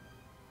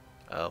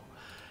 Oh.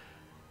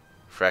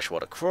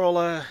 Freshwater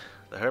Crawler.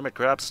 The Hermit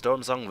Crab,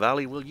 Stormsong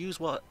Valley will use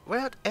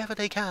whatever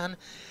they can.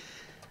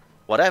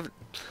 Whatever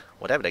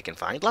they can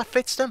find that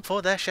fits them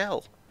for their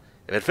shell.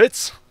 If it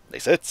fits, they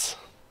sits.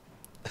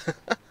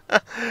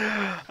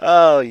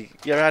 Oh,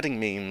 you're adding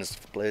memes,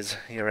 Blizz.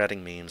 You're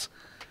adding memes.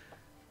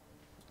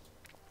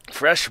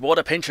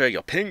 Freshwater Pincher,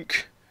 you're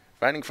pink.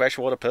 Finding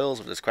freshwater pearls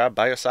with this crab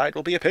by your side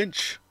will be a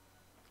pinch.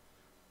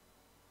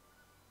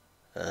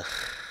 Ugh.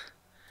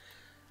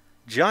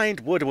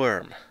 Giant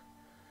Woodworm.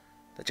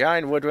 The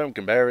giant woodworm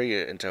can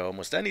bury into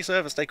almost any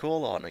surface they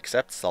crawl on,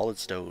 except solid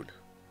stone.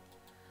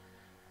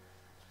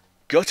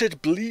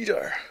 Gutted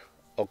Bleeder,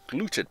 or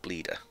Gluted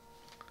Bleeder.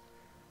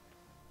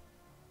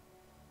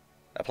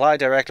 Apply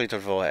directly to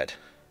the forehead.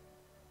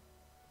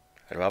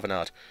 I'd rather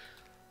not.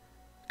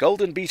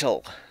 Golden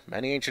Beetle.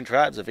 Many ancient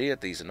tribes have eaten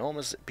these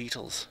enormous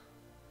beetles.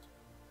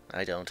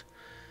 I don't.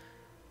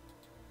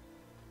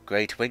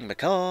 Great Winged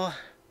Macaw.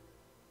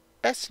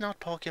 Best not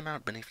poke your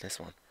mouth beneath this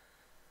one.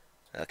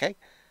 Okay.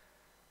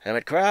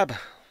 Hermit Crab.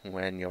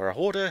 When you're a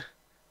hoarder,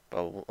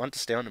 but want to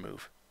stay on the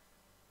move.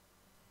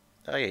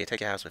 Oh yeah, you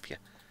take your house with you.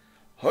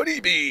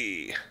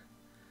 Honeybee!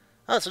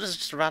 Oh, so this is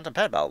just a random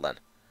pet battle then.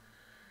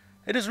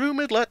 It is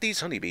rumoured that these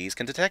honeybees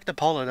can detect the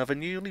pollen of a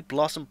newly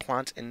blossomed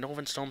plant in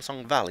northern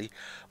Stormsong Valley,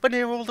 but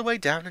they're all the way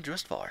down in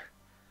Drustvar.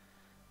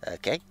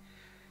 Okay.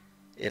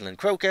 Inland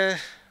Croaker.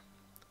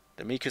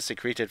 The mucus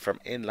secreted from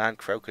inland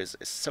croakers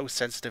is so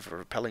sensitive for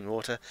repelling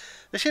water,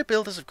 the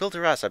shipbuilders of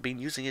Kulturas have been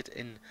using it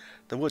in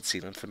the wood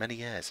sealant for many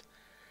years.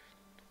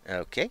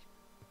 Okay.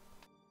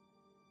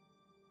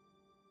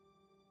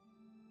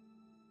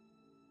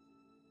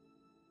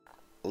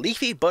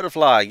 Leafy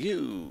Butterfly,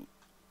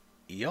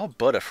 you're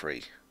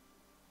butterfree.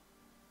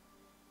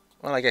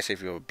 Well, I guess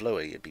if you were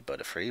bluey, you'd be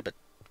butterfree, but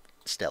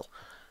still.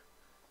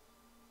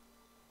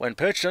 When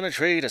perched on a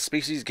tree, the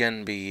species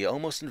can be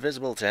almost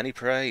invisible to any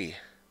prey.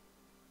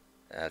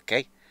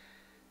 Okay.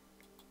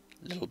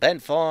 Little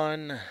bent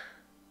fawn.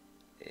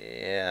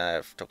 Yeah,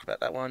 I've talked about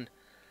that one.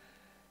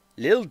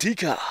 Lil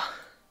Tika.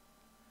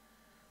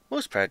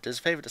 Most predators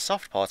favour the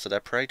soft parts of their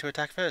prey to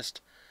attack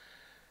first.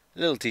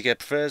 Lil Tika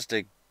prefers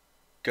to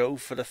go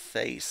for the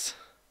face.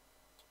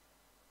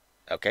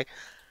 Okay.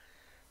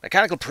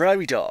 Mechanical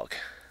Prairie Dog.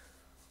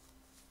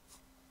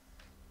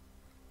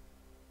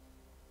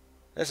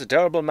 This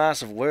adorable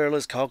mass of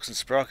whirlers, cogs, and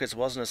sprockets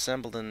wasn't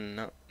assembled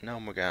in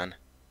Nomergan.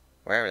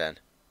 Where then?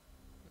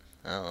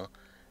 Oh.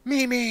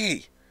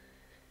 Mimi!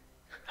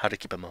 How to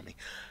keep a mummy.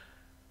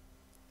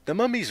 The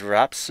mummy's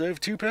wraps serve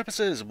two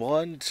purposes.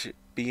 One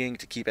being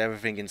to keep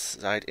everything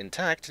inside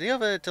intact, the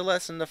other to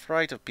lessen the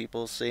fright of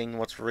people seeing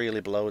what's really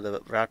below the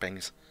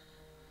wrappings.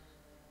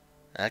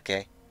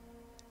 Okay.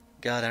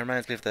 God, that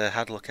reminds me of the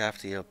How to Look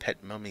After Your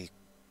Pet Mummy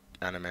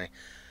anime.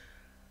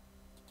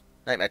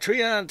 Nightmare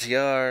Treant,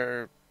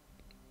 you're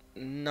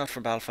not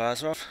from Battle for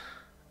Azeroth.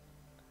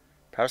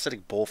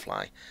 Parasitic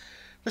Ballfly.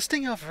 The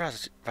sting of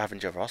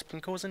Ravager Wasp can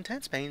cause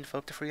intense pain for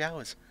up to 3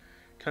 hours.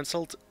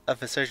 Consult a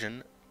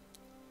physician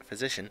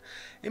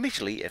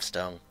immediately if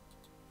stung.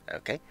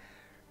 Okay.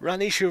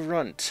 Ranishu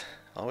Runt.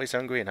 Always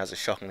hungry and has a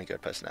shockingly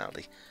good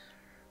personality.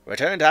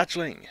 Returned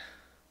Hatchling.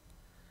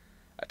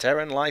 A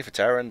terror in life, a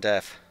terror in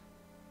death.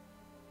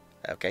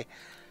 Okay.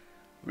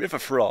 River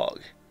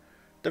Frog.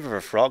 The river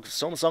frogs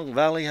of Stormsong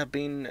Valley have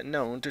been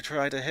known to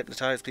try to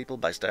hypnotize people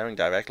by staring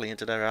directly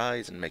into their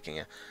eyes and making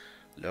a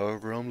low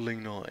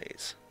rumbling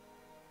noise.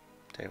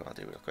 Tell you what I'll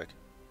do real quick.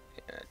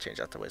 Yeah, change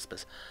that to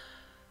whispers.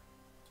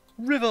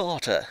 River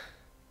Otter.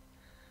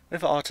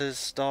 River otters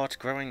start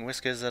growing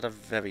whiskers at a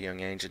very young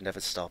age and never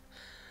stop.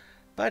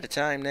 By the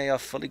time they are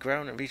fully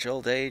grown and reach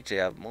old age, they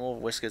have more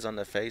whiskers on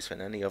their face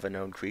than any other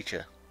known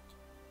creature.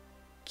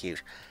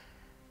 Cute.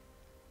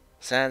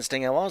 Sand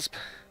Stinger Wasp.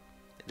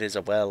 It is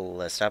a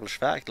well-established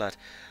fact that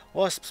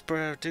wasps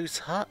produce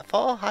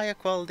far higher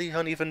quality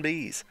honey than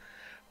bees,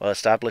 well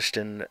established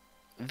in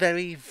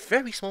very,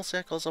 very small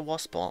circles of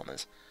wasp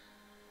farmers.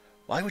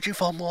 Why would you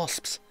farm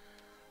wasps?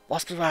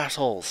 Wasps are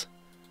assholes.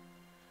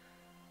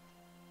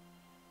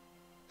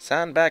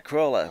 Sandback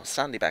Crawler,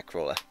 Sandyback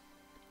Crawler.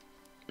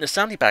 The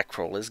Sandyback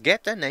Crawlers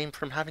get their name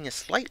from having a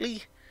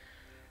slightly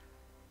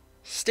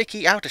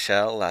sticky outer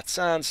shell that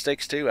sand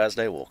sticks to as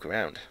they walk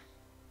around.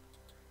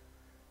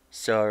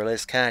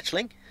 Sorreless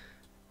Catchling.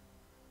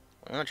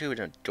 Aren't you an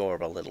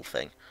adorable little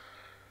thing?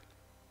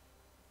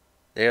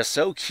 They are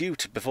so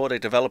cute before they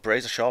develop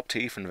razor-sharp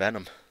teeth and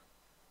venom.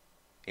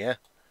 Yeah.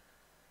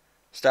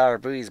 Star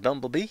Breeze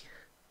Bumblebee.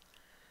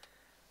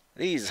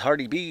 These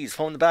hardy bees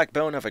form the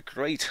backbone of a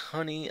great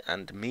honey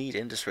and mead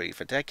industry.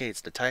 For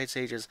decades, the Tide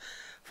Sages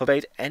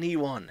forbade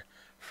anyone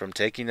from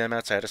taking them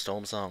outside of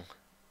Stormsong.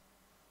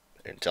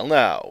 Until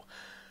now.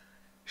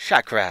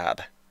 Shat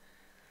crab.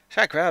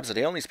 Shat crabs are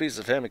the only species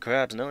of hermit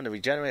crabs known to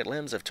regenerate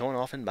limbs if torn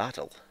off in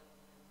battle.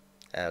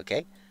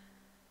 Okay.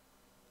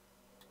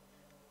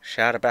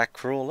 Shadowback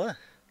crawler.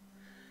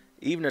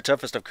 Even the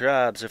toughest of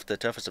crabs, if the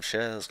toughest of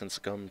shells, can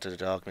succumb to the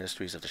dark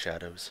mysteries of the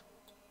shadows.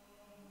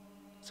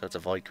 So it's a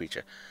void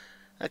creature.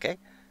 Okay.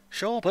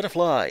 Shore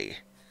butterfly.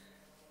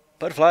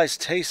 Butterflies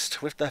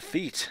taste with their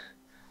feet.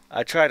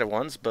 I tried it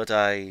once, but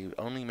I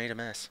only made a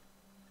mess.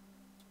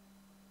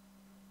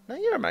 No,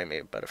 you remind me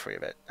of Butterfree a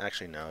bit.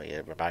 Actually, no,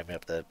 you remind me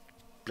of the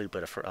blue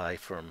butterfly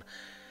from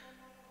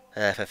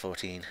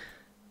FF14.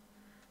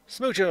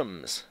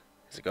 Smoochums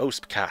is a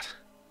ghost cat.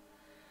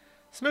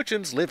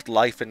 Smoochums lived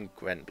life in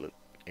Glenbrook.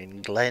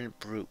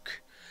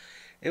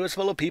 It was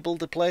full of people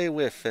to play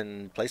with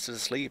and places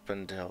to sleep,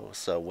 and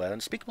also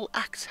unspeakable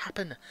acts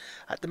happen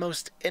at the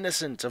most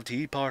innocent of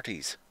tea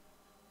parties.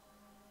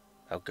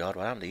 Oh God,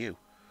 what happened to you?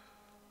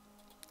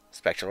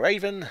 Spectral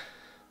Raven.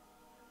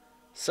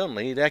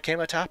 Suddenly there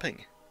came a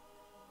tapping.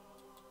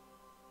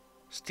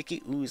 Sticky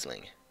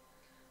Oozling.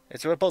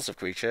 It's a repulsive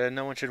creature,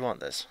 no one should want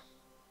this.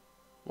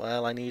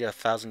 Well, I need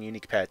 1,000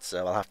 unique pets,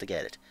 so I'll have to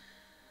get it.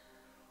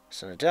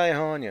 Son of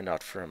Diahorn, you're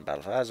not from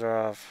Battle for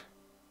Azeroth.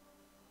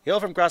 You're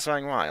from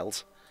Grassfang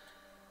Wilds.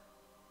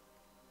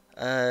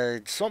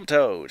 Swamp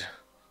Toad.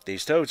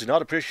 These toads do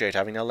not appreciate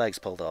having their legs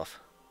pulled off.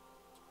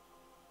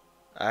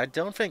 I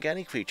don't think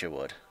any creature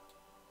would.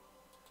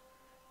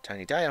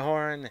 Tiny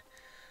Diahorn.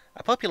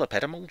 A popular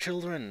pet among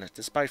children,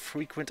 despite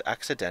frequent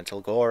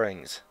accidental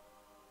gorings.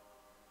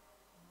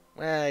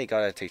 Well, you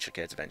gotta teach your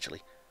kids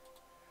eventually.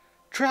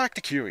 Trag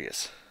the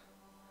Curious.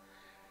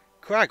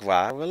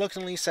 Kragwa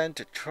reluctantly sent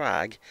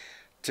Trag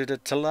to the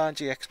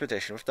Talanji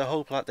expedition with the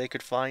hope that they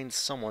could find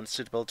someone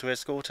suitable to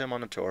escort him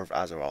on a tour of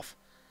Azeroth.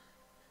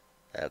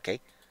 Okay.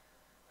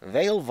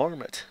 Veil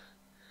Varmint.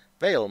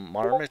 Veil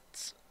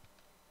Marmot.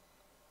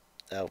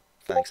 Oh,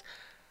 thanks.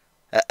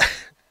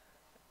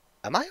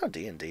 Am I on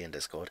D&D in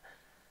Discord?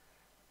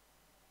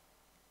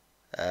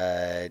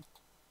 How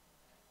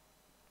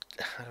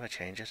do I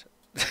change it?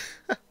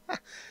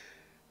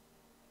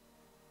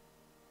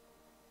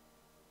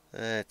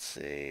 Let's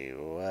see.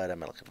 What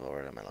am I looking for?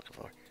 What am I looking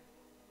for?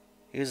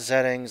 User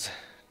settings.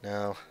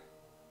 No.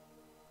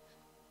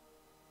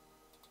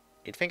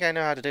 You'd think I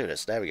know how to do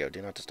this. There we go.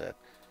 Do not disturb.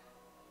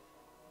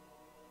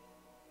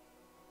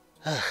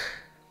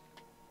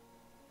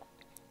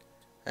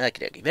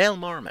 Okie Veil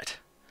Marmot.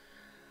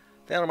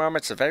 Veil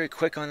Marmots are very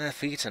quick on their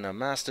feet and are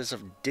masters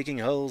of digging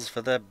holes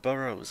for their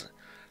burrows.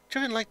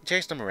 Children like to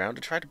chase them around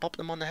and try to pop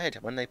them on the head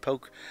when they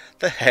poke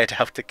the head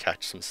out to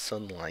catch some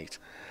sunlight.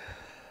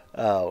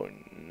 Oh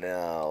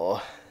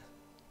no.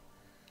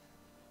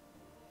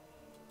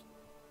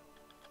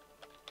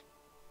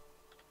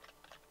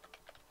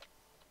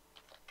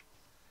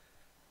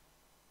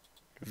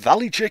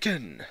 Valley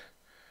Chicken!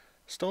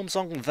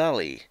 Stormsong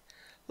Valley.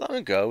 Long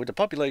ago, the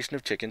population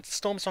of chickens in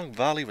Stormsong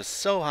Valley was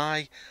so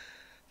high,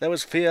 there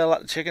was fear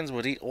that the chickens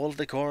would eat all of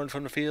the corn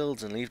from the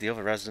fields and leave the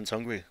other residents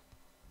hungry.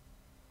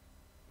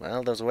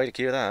 Well, there's a way to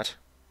cure that.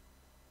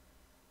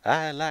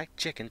 I like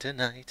chicken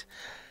tonight.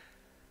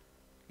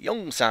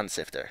 Young Sand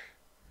Sifter.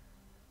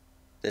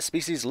 This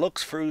species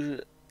looks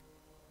through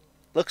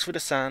the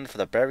sand for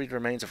the buried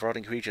remains of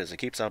rotting creatures. It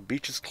keeps our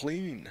beaches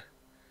clean.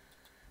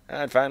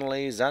 And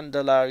finally,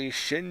 Zandalari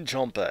Shin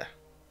Chomper.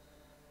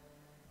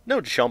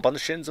 Known to chomp on the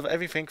shins of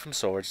everything from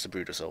swords to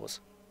brutosaurs.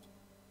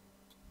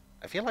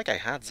 I feel like I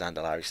had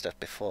Zandalari stuff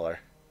before.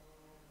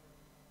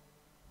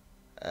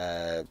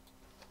 Yeah,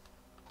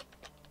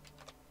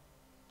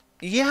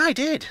 I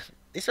did.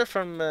 These are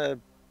from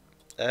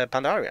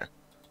Pandaria.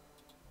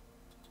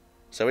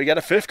 So we get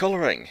a 5th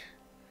colouring.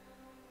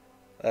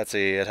 Let's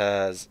see, it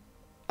has...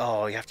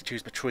 Oh, you have to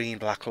choose between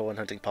Blacklaw and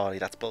Hunting Party.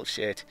 That's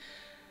bullshit.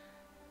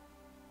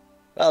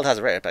 Well, it has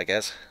a rip, I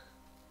guess.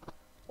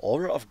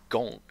 Aura of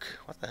Gonk.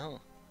 What the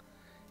hell?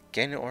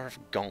 Gain an Aura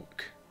of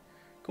Gonk.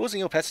 Causing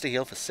your pets to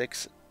heal for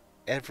 6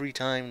 every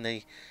time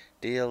they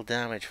deal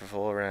damage for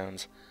 4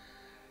 rounds.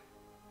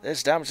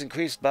 This damage is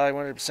increased by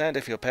 100%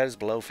 if your pet is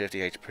below 50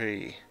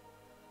 HP.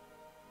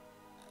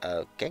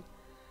 Okay.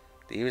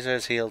 The user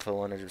is healed for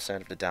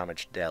 100% of the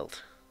damage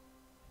dealt.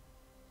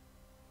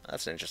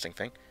 That's an interesting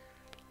thing.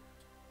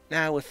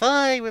 Now, if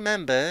I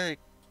remember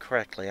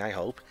correctly, I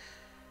hope,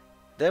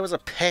 there was a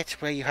pet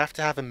where you have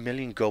to have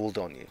 1,000,000 gold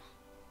on you.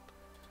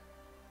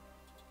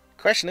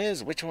 Question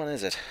is, which one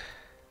is it?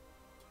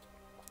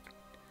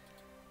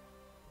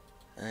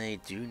 I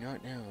do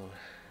not know.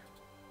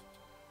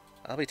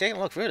 I'll be taking a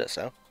look through this,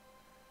 though.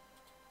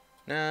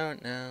 No.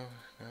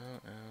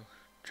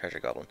 Treasure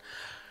Goblin.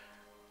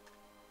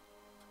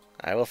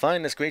 I will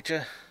find this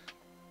creature.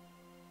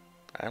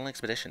 Island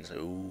Expeditions.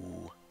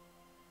 Ooh.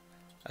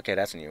 Okay,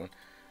 that's a new one.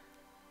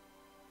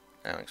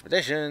 Island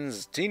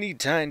Expeditions. Teeny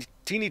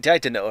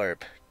Titan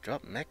Orb.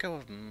 Drop Mecha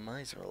of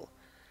Miserable.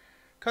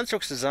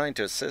 Constructs designed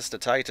to assist the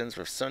Titans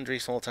with sundry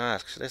small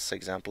tasks. This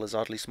example is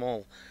oddly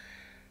small.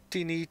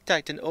 Teeny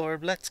Titan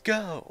Orb, let's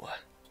go!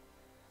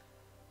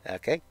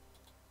 Okay.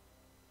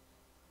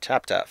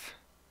 Tap Tap.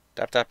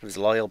 Tap Tap is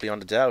loyal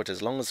beyond a doubt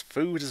as long as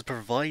food is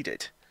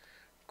provided.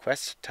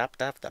 Quest Tap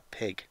Tap the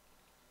pig.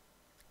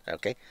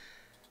 Okay.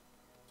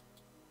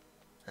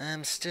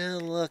 I'm still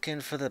looking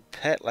for the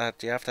pet lad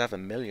you have to have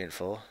 1 million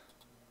for.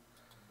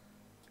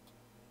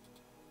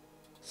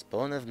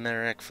 Spawn of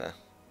Merekfa.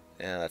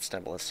 Yeah, that's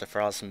Temple of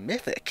Sephiroth's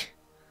mythic.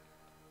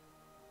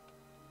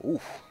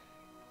 Ooh.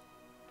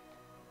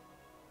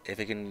 If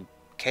you can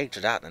cake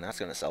to that, then that's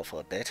going to sell for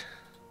a bit.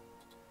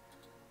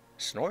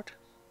 Snort?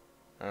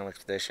 Island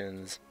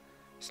Expeditions.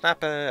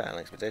 Snapper, Island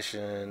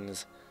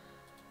Expeditions.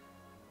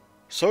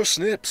 So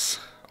Snips!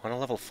 On a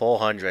level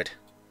 400.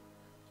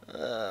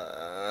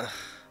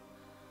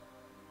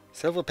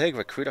 Silver Pig,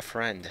 recruit a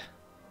friend.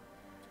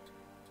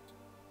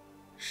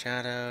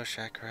 Shadow,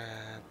 Chakra.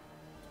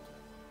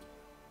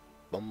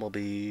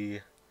 Bumblebee.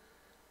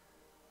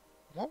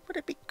 What would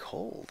it be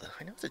called?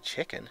 I know it's a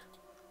chicken.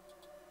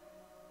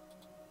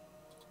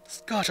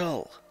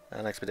 Scuttle!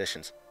 And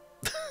Expeditions.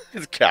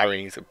 It's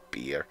carrying some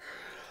beer.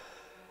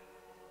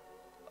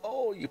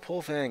 Oh, you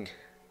poor thing.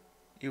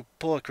 You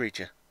poor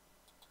creature.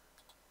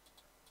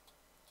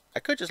 I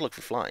could just look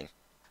for flying.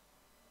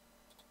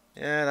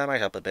 Yeah, that might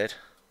help a bit.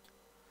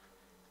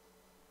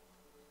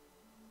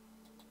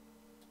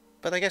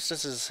 But I guess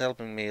this is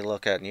helping me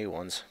look at new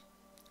ones.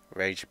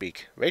 Rage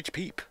Beak. Rage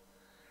Peep.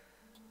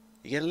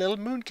 You get a little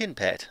moonkin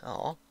pet.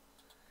 Aw.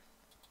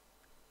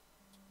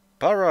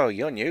 Burrow,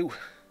 you're new.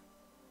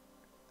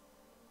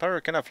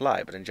 Burrow cannot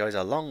fly, but enjoys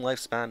a long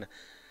lifespan,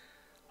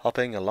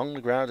 hopping along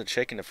the ground and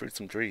shaking the fruits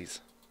from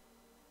trees.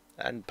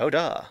 And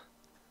Podar.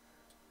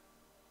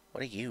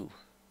 What are you?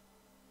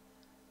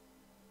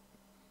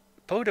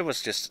 Poda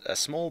was just a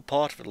small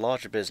part of a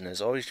larger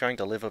business, always trying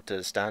to live up to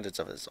the standards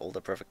of his older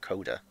brother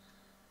Coda.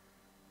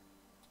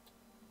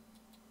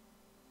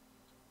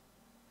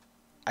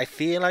 I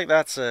feel like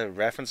that's a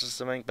reference to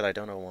something, but I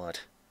don't know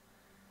what.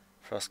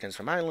 Frostskins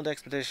from Island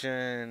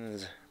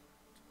Expeditions.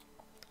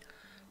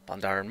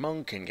 Bondar and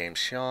Monk, in-game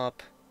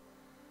shop.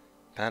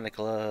 Panda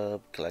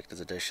Club, Collector's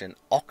Edition.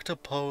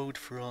 Octopode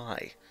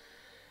Fry.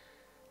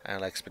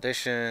 Island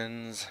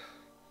Expeditions.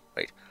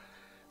 Wait.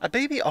 A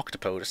baby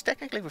octopode is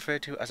technically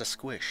referred to as a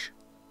squish.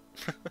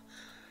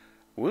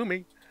 Woo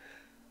me.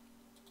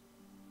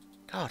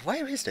 God,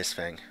 where is this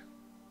thing?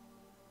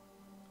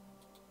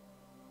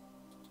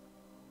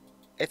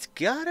 It's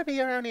gotta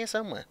be around here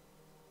somewhere.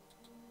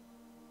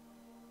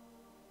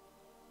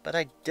 But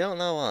I don't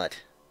know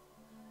what.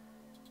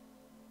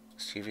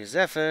 Mischievous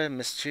Zephyr,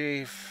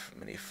 Mischief,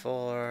 Mini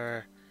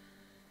 4,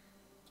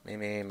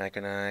 Mimi,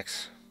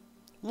 Mechanax.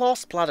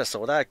 Lost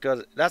Platosaur,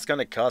 that's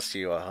gonna cost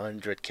you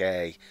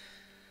 100k.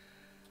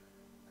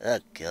 Oh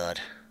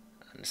god.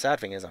 And the sad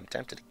thing is I'm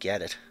tempted to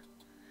get it.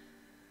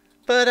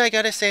 But I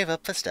gotta save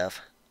up for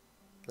stuff.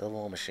 The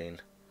War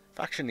Machine.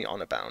 Faction the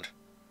Honor Bound.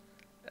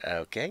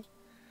 Okay.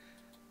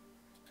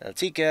 Little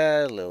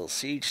Tika, Little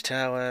Siege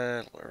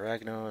Tower, Little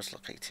Ragnos, Little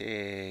KT,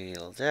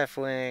 Little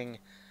Deathwing,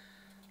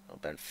 Little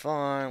Ben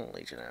Farm,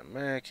 Legion of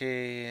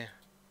Murky.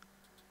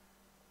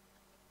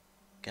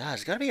 God,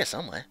 it's gotta be here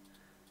somewhere.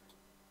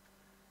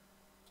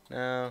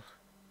 No.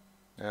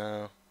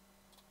 No.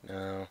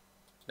 No.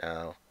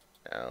 No.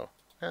 No.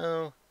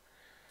 No.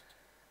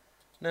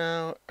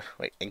 No.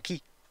 Wait,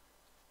 Inky?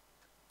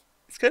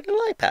 It's got a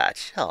eye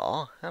patch.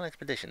 Aw, Island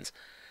Expeditions.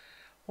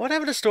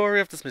 Whatever the story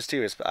of this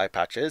mysterious eye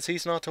patch is,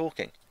 he's not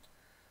talking.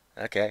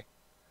 Okay.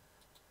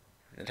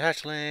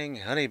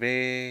 Hatchling,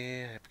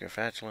 Honeybee, Hypocryph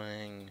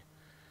Hatchling,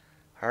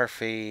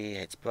 Harfy,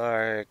 Hates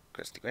Bark,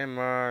 Crusty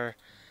Grimmar,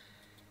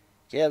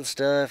 Gale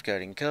Stuff,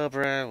 Guardian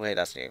Cobra. Wait,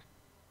 that's new.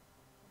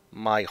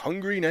 My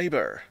Hungry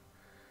Neighbor.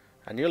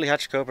 A newly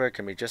hatched Cobra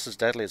can be just as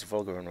deadly as a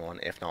full-grown one,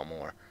 if not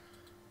more.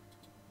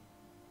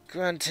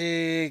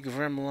 Grunty,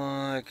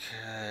 Grimlock,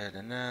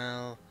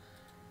 Danelle,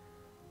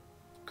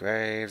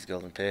 Graves,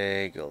 Golden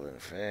Pig, Golden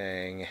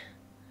Fang.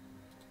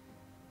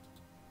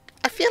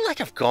 I feel like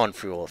I've gone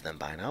through all of them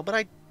by now, but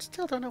I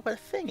still don't know where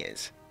the thing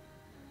is.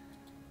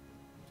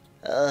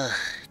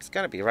 It's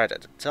gotta be right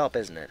at the top,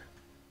 isn't it?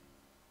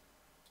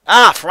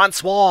 Ah,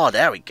 Francois!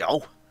 There we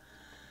go!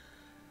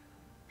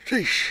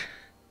 Sheesh.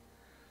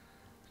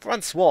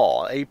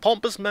 Francois, a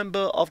pompous member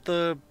of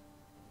the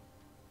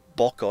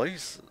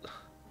Bourgeois.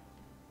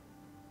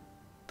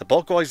 The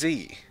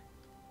Bourgeoisie.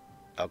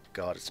 Oh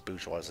god, it's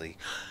bourgeoisie.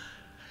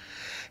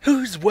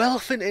 Whose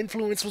wealth and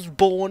influence was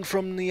born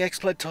from the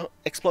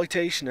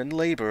exploitation and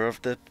labour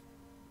of the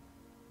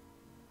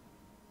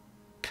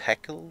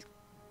Peckletariat?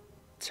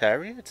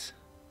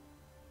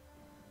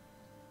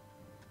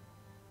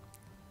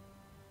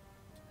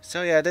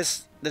 So yeah,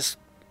 this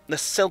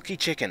silky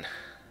chicken,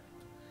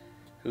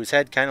 whose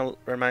head kind of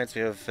reminds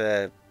me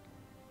of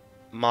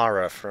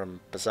Mara from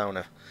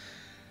Persona.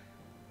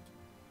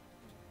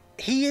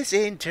 He is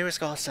in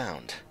Tiriskar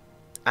Sound,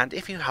 and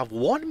if you have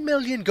 1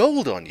 million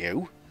gold on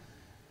you,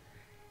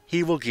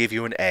 he will give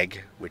you an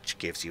egg, which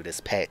gives you this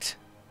pet.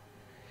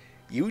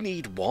 You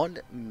need 1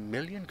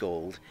 million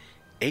gold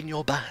in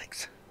your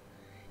bags.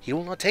 He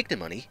will not take the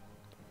money,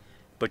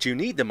 but you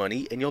need the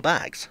money in your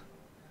bags,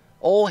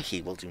 or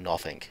he will do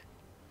nothing.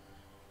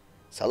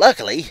 So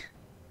luckily,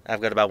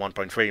 I've got about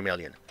 1.3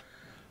 million.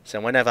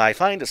 So whenever I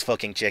find this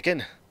fucking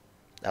chicken,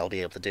 I'll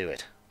be able to do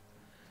it.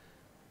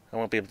 I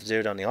won't be able to do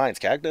it on the Alliance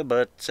character,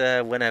 but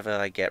whenever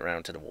I get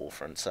round to the war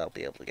fronts, I'll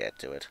be able to get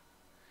to it.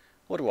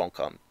 What a war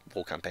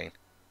campaign.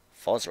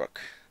 Fosrock.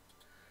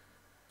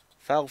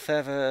 Foul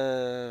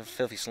Feather,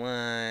 Filthy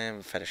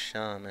Slime, Fetish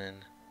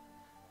Shaman.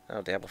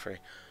 Oh, Diablo Free.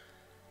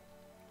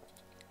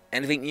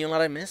 Anything new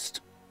that I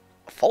missed?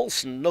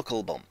 False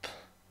Knuckle Bump.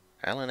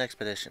 Allen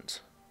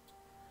Expeditions.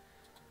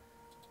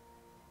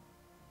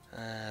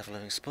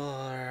 Living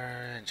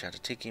Spore,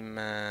 Enchanted Tiki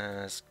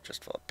Mask,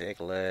 Just for a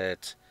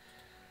Piglet,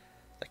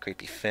 that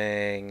creepy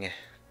thing.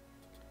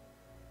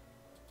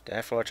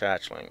 Therefore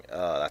Hatchling.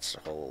 Oh, that's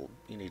the whole,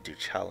 you need to do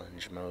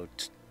challenge mode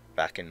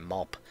back in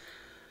Mob.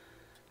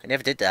 I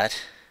never did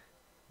that.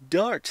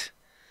 Dart,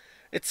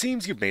 it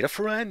seems you've made a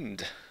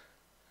friend.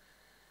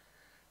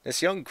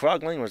 This young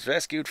Krogling was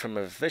rescued from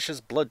a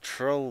vicious blood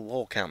troll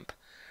war camp.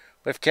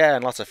 With care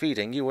and lots of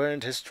feeding, you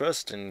earned his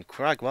trust, and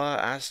Kragwa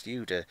asked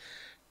you to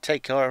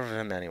take care of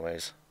him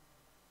anyways.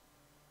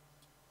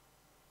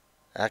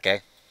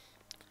 Okay.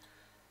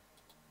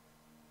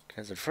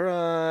 Crimson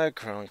Frog,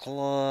 Crown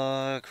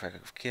Claw, Cracker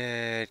of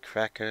Kid,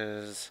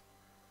 Crackers.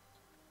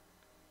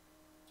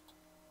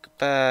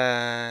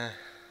 Goodbye.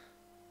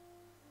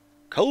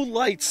 Cold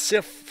Light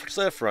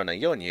Surf Runner,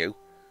 you're new.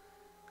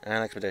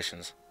 And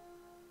Expeditions.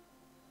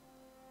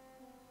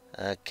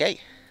 Okay.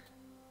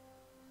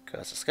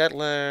 Costa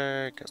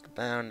Scuttler, Costa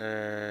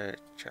Bounder,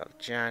 Child of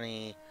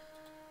Johnny.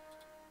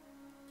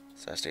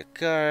 Celestial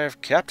Carve,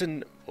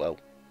 Captain... Whoa.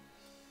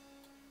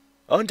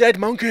 Undead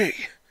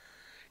Monkey!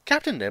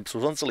 Captain Nibs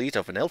was once the lead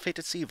of an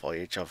ill-fated sea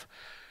voyage of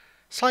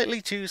slightly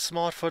too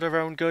smart for their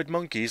own good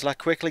monkeys that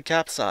quickly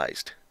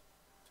capsized.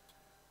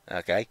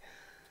 Okay.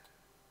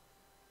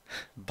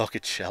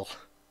 Bucket Shell.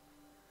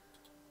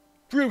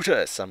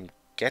 Brutus!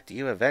 Get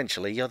you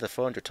eventually, you're the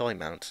 400 toy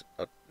mount.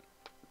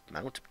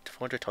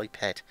 400 toy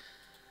pet.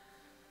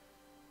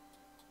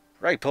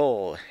 Right,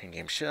 Paul.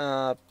 In-game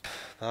shop.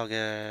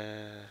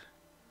 Bugger.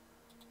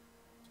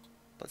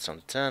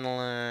 Bloodstone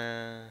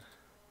Tunneler.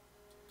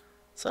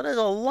 So there's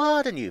a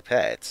lot of new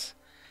pets.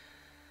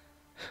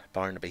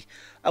 Barnaby.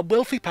 A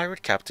wealthy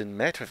pirate captain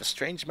met with a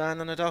strange man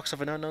on the docks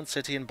of an unknown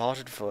city and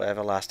bartered for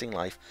everlasting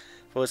life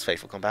for his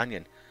faithful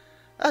companion.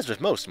 As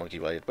with most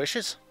monkey-related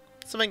wishes,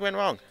 something went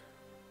wrong.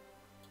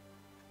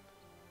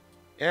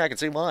 Yeah, I can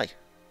see why.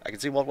 I can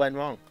see what went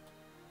wrong.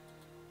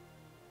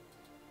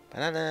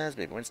 Bananas,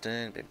 Baby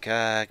Winston, Baby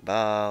Cag,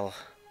 Ball.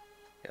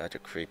 Yeah, they're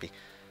creepy.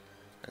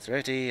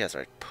 Azerity,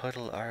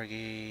 Puddle,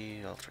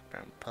 Argy, Ultra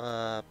Brown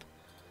Pup.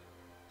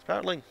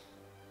 Sproutling.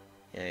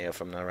 Yeah,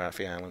 from the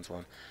Raffi Islands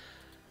one.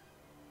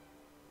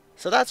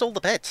 So that's all the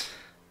pets.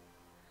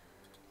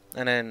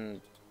 And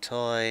then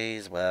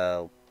toys,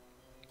 well,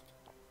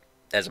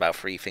 there's about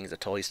 3 things of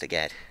toys to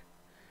get.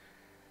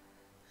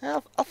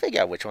 I'll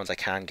figure out which ones I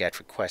can get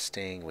for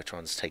questing, which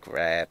ones take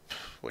rep,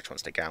 which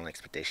ones take Allen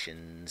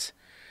Expeditions,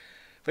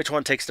 which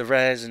one takes the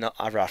res in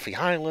Raffi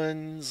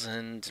Highlands,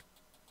 and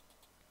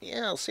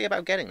yeah, I'll see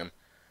about getting them.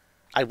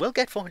 I will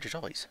get 400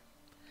 toys.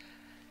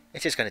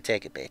 It's just going to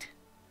take a bit.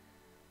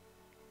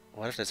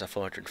 What if there's a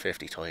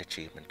 450 toy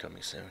achievement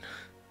coming soon?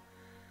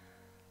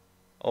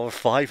 Or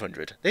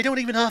 500. They don't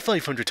even have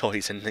 500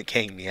 toys in the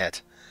game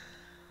yet.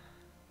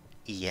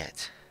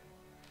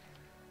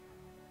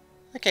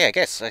 Okay, I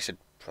guess I should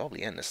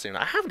probably end this soon.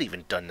 I haven't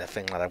even done the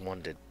thing that I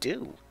wanted to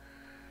do,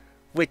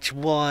 which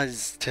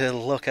was to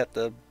look at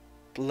the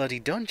bloody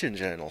dungeon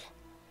journal.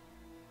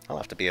 I'll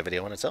have to be a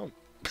video on its own.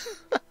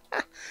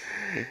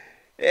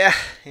 Yeah.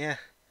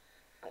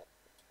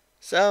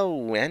 So,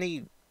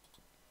 well,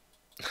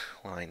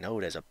 I know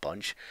there's a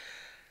bunch.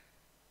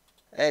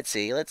 Let's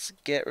see, let's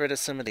get rid of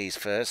some of these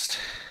first.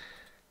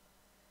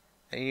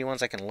 Any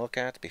ones I can look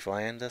at before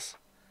I end this?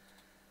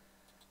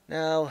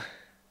 No.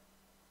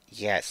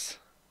 Yes.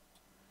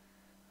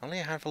 Only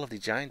a handful of the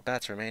giant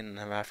bats remain in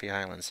the Raffi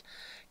Islands,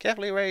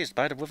 carefully raised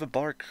by the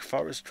Witherbark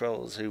forest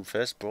trolls who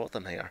first brought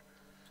them here.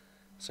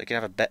 So you can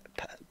have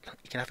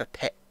a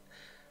pet.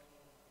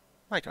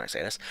 Why can I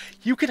say this?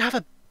 You can have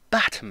a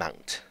bat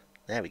mount.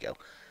 There we go.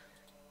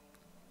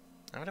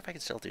 I wonder if I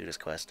can still do this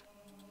quest.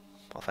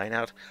 I'll find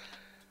out.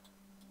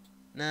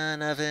 No,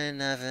 nothing.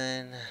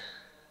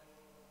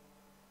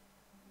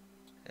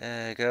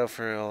 Go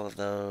for all of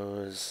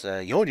those.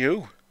 You're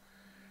new.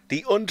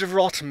 The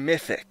Underrot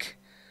Mythic.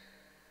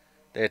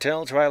 The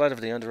eternal twilight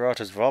of the Underrot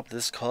has robbed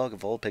this cog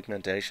of all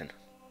pigmentation.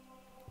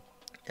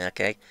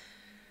 Okay.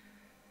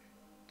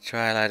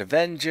 Twilight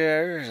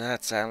Avenger.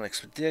 That's Allen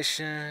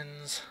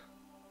Expeditions.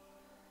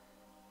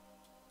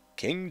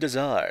 King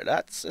Desire.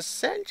 That's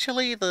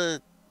essentially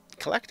the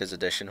collector's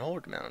edition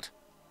Horde mount,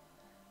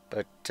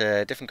 but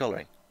different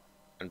colouring,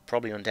 and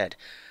probably undead.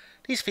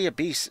 These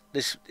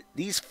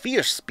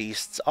fierce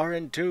beasts are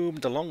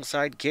entombed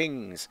alongside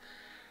kings,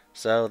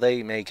 so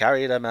they may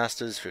carry their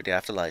masters through the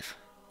afterlife.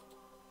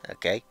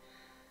 Okay.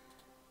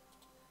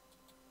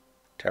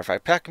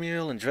 Terrified Pack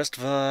Mule and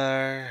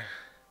Dristvar.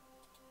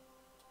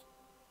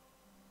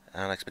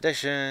 And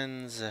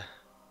Expeditions.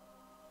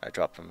 I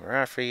dropped from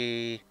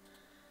Marafi.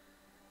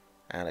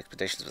 And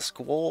Expeditions with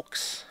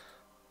Squawks.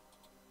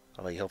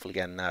 I'll be hopefully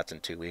getting that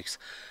in 2 weeks.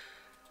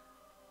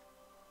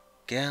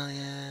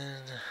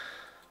 Galleon.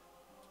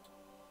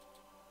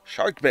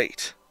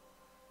 Sharkbait.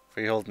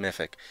 Freehold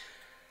Mythic.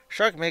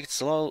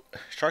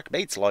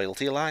 Sharkbait's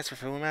loyalty lies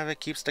with whomever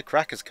keeps the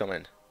crackers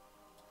coming.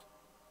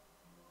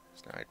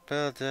 Snarled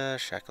Builder,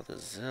 Shackle the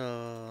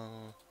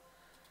Zul.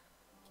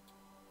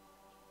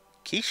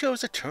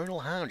 Kisho's Eternal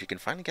Hound. You can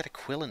finally get a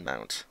Quillen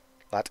mount.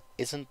 That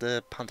isn't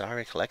the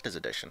Pandaria Collector's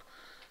Edition.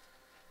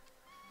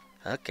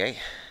 Okay.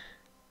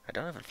 I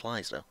don't know if it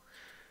flies though.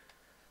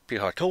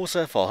 Pure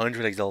Torsa,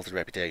 400 Exalted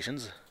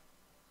Reputations.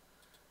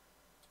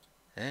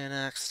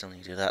 And still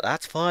need to do that.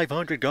 That's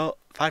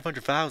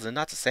 500,000.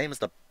 That's the same as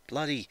the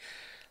bloody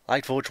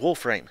Lightforged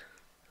Warframe.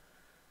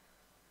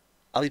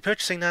 I'll be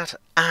purchasing that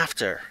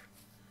after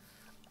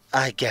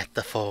I get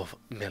the 4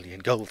 million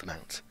gold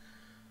amount.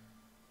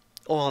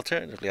 Or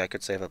alternatively, I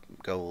could save up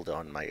gold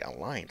on my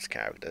Alliance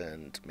character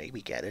and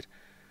maybe get it.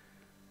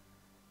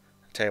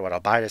 Tell you what, I'll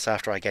buy this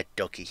after I get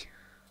Ducky.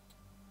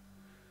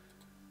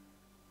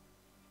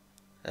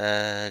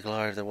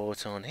 Glory of the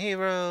War-Torn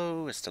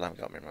Hero. I still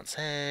haven't got Mimron's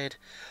Head.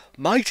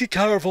 Mighty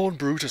Caravan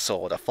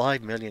Brutusword, a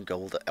 5 million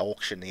gold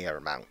auctioneer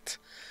amount.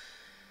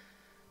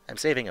 I'm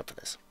saving up for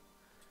this.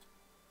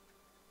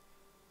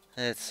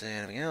 Let's see,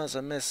 anything else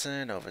I'm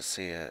missing?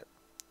 Overseer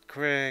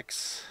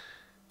Grix.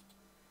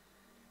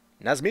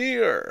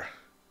 Nazmir!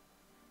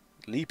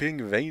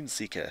 Leaping Vein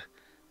Seeker.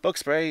 Bug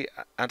Spray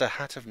and a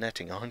Hat of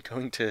Netting aren't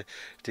going to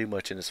do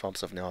much in the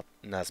swamps of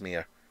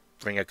Nazmir.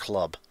 Bring a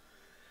club.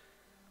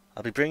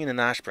 I'll be bringing an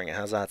Ashbringer,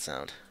 how's that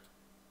sound?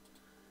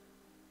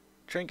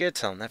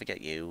 Trinkets, I'll never get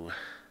you.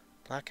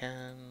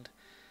 Blackhand.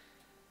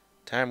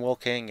 Time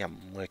Walking,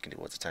 I'm working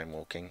towards the Time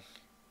Walking.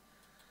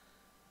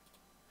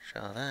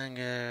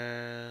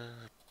 Shalvanger.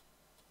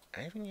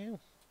 Even you.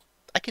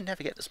 I can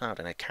never get this mount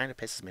and it kind of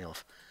pisses me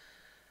off.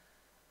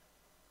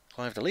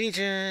 Climb of the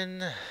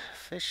Legion.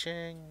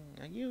 Fishing.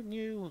 Are you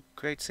new?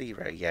 Great Sea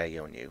Ray. Yeah,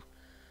 you're new.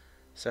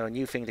 So a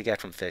new thing to get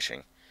from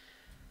fishing.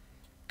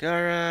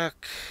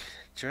 Garak.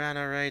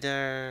 Durana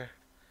Raider.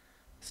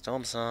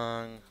 Storm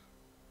Song.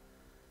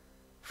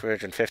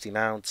 350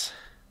 mounts.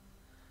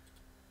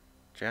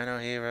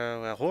 Jano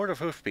Hero. A Horde of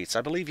Hoofbeats.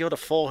 I believe you're the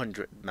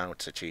 400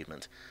 mounts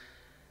achievement.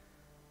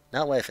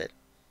 Not worth it.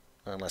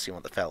 Unless you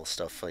want the fell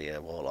stuff for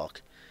your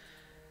Warlock.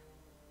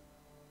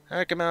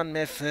 Archimon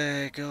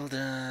Mythic.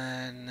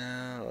 Golden.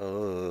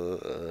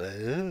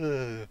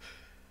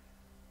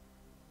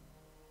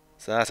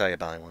 So that's how you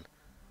buy one.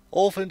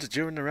 Orphaned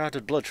during the rout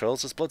of Blood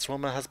Trolls, this Blood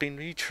Swarmer has been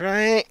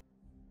retrained.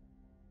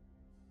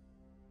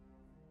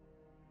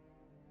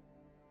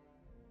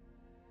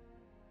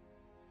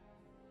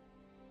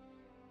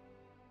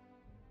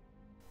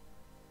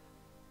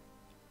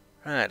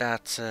 Right,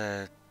 that's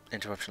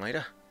interruption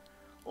later.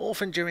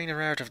 Orphaned during the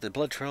rout of the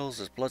Blood Trolls,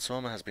 this Blood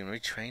Swarmer has been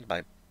retrained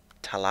by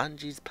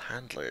Talanji's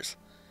Handlers.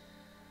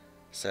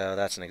 So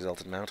that's an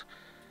exalted mount.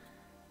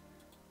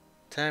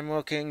 Time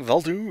Walking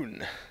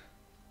Voldoon.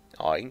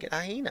 Oh, you can get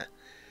Hyena.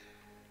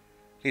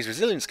 These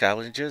resilient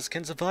scavengers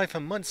can survive for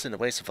months in the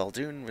wastes of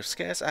Voldoon with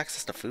scarce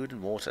access to food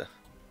and water.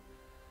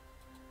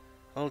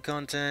 Old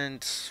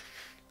content.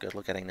 Good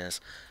luck getting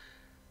this.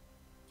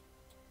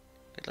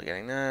 Good luck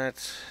getting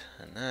that.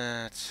 And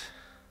that.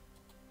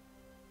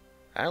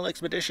 Isle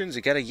Expeditions,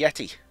 you get a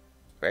Yeti.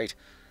 Great.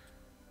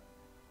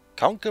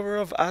 Conqueror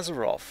of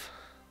Azeroth.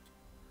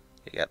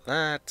 You get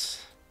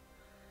that.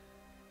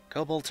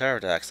 Kobold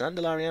Pterodax,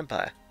 Andalari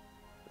Empire.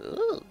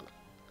 Ooh.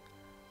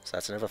 So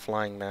that's another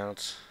flying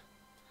mount.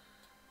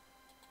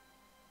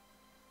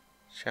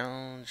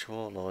 Challenge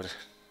Warlord.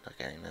 Not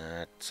getting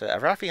that.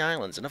 Arathi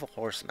Islands, another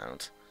horse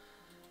mount.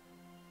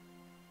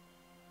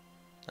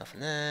 Nothing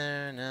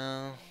there,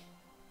 no.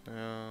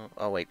 No.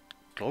 Oh wait.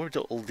 Glory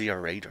to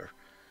Uldir Raider.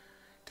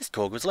 This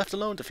Korg was left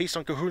alone to feast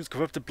on Kahun's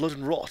corrupted blood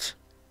and rot.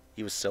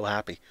 He was so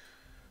happy.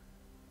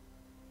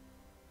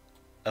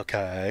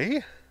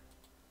 Okay.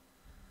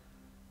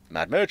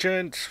 Mad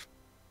Merchant.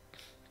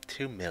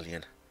 2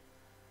 million.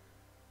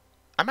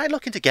 Am I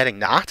looking to getting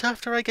that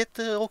after I get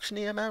the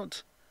auctioneer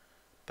mount?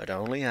 But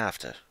only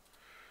after.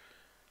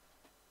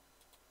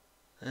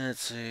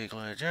 Let's see,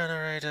 Glory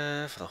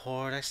Generator for the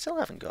Horde. I still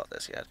haven't got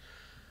this yet.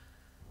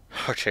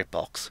 Heart-shaped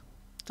box.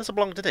 Does it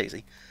belong to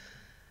Daisy?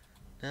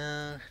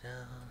 No.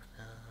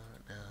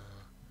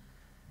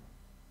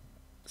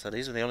 So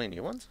these are the only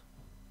new ones?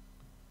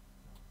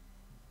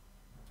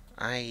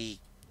 I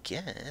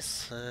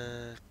guess.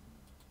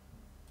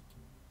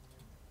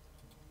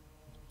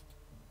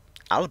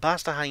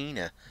 Alabaster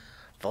Hyena.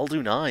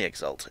 Voldunai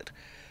exalted.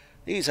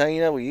 These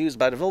hyena were used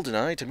by the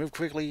Voldunai to move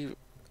quickly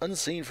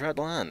unseen throughout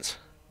the lands.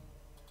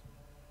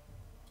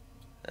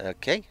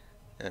 Okay.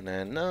 And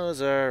then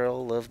those are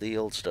all of the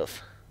old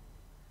stuff.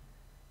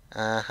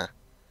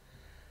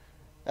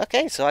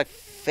 Okay, so I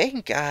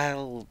think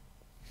I'll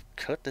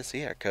cut this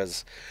here,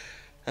 because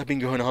I've been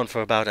going on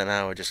for about an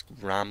hour just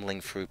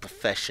rambling through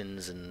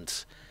professions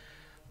and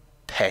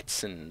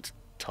pets and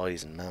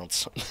toys and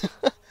mounts.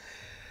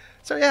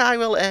 So yeah, I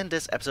will end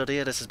this episode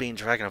here. This has been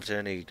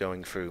DragonofEternity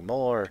going through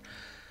more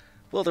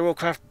World of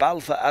Warcraft Battle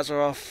for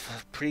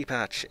Azeroth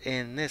pre-patch.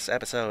 In this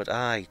episode,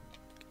 I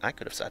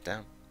could have sat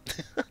down.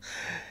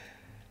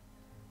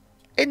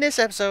 In this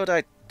episode,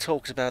 I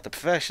talked about the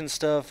profession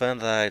stuff,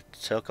 and I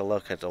took a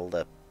look at all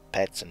the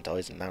pets and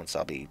toys and mounts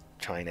I'll be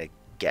trying to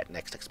get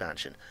next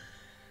expansion.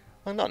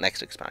 Well, not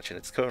next expansion,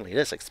 it's currently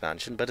this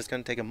expansion, but it's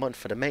going to take a month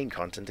for the main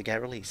content to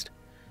get released.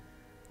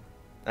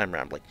 I'm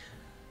rambling.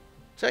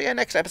 So yeah,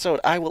 next episode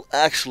I will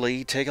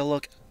actually take a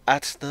look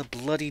at the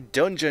bloody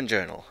dungeon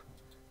journal.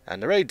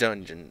 And the raid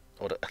dungeon,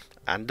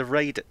 and the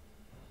raid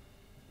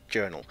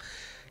journal.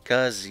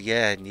 Because,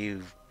 yeah,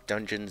 new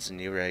dungeons and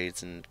new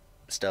raids and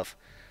stuff.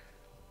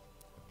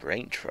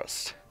 Brain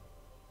Trust.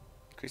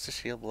 Increase the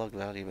shield block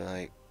value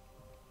by...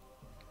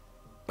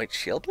 Wait,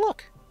 shield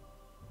block?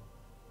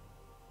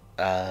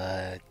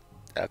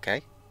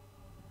 Okay.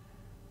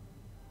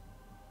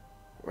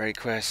 Raid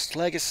Quest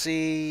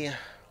Legacy.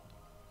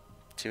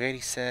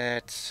 280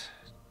 set.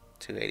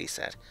 280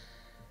 set.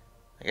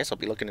 I guess I'll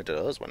be looking into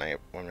those whenever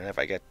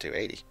I get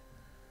 280.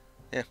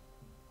 Yeah.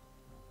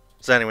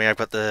 So anyway, I've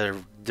got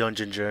the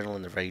dungeon journal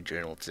and the raid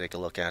journal to take a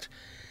look at.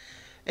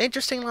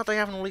 Interesting that they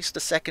haven't released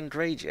the second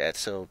raid yet,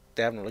 so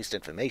they haven't released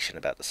information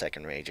about the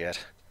second raid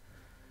yet.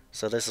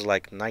 So this is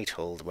like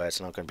Nighthold, where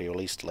it's not going to be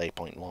released till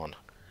 8.1.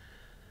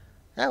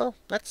 Oh well,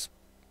 that's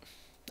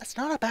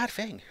not a bad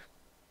thing.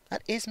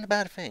 That isn't a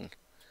bad thing.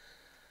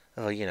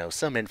 Oh, you know,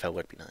 some info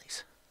would be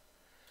nice.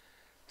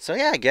 So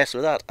yeah, I guess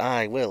with that,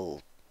 I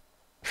will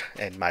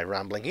end my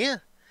rambling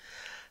here.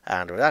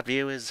 And with that,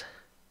 viewers,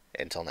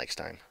 until next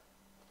time.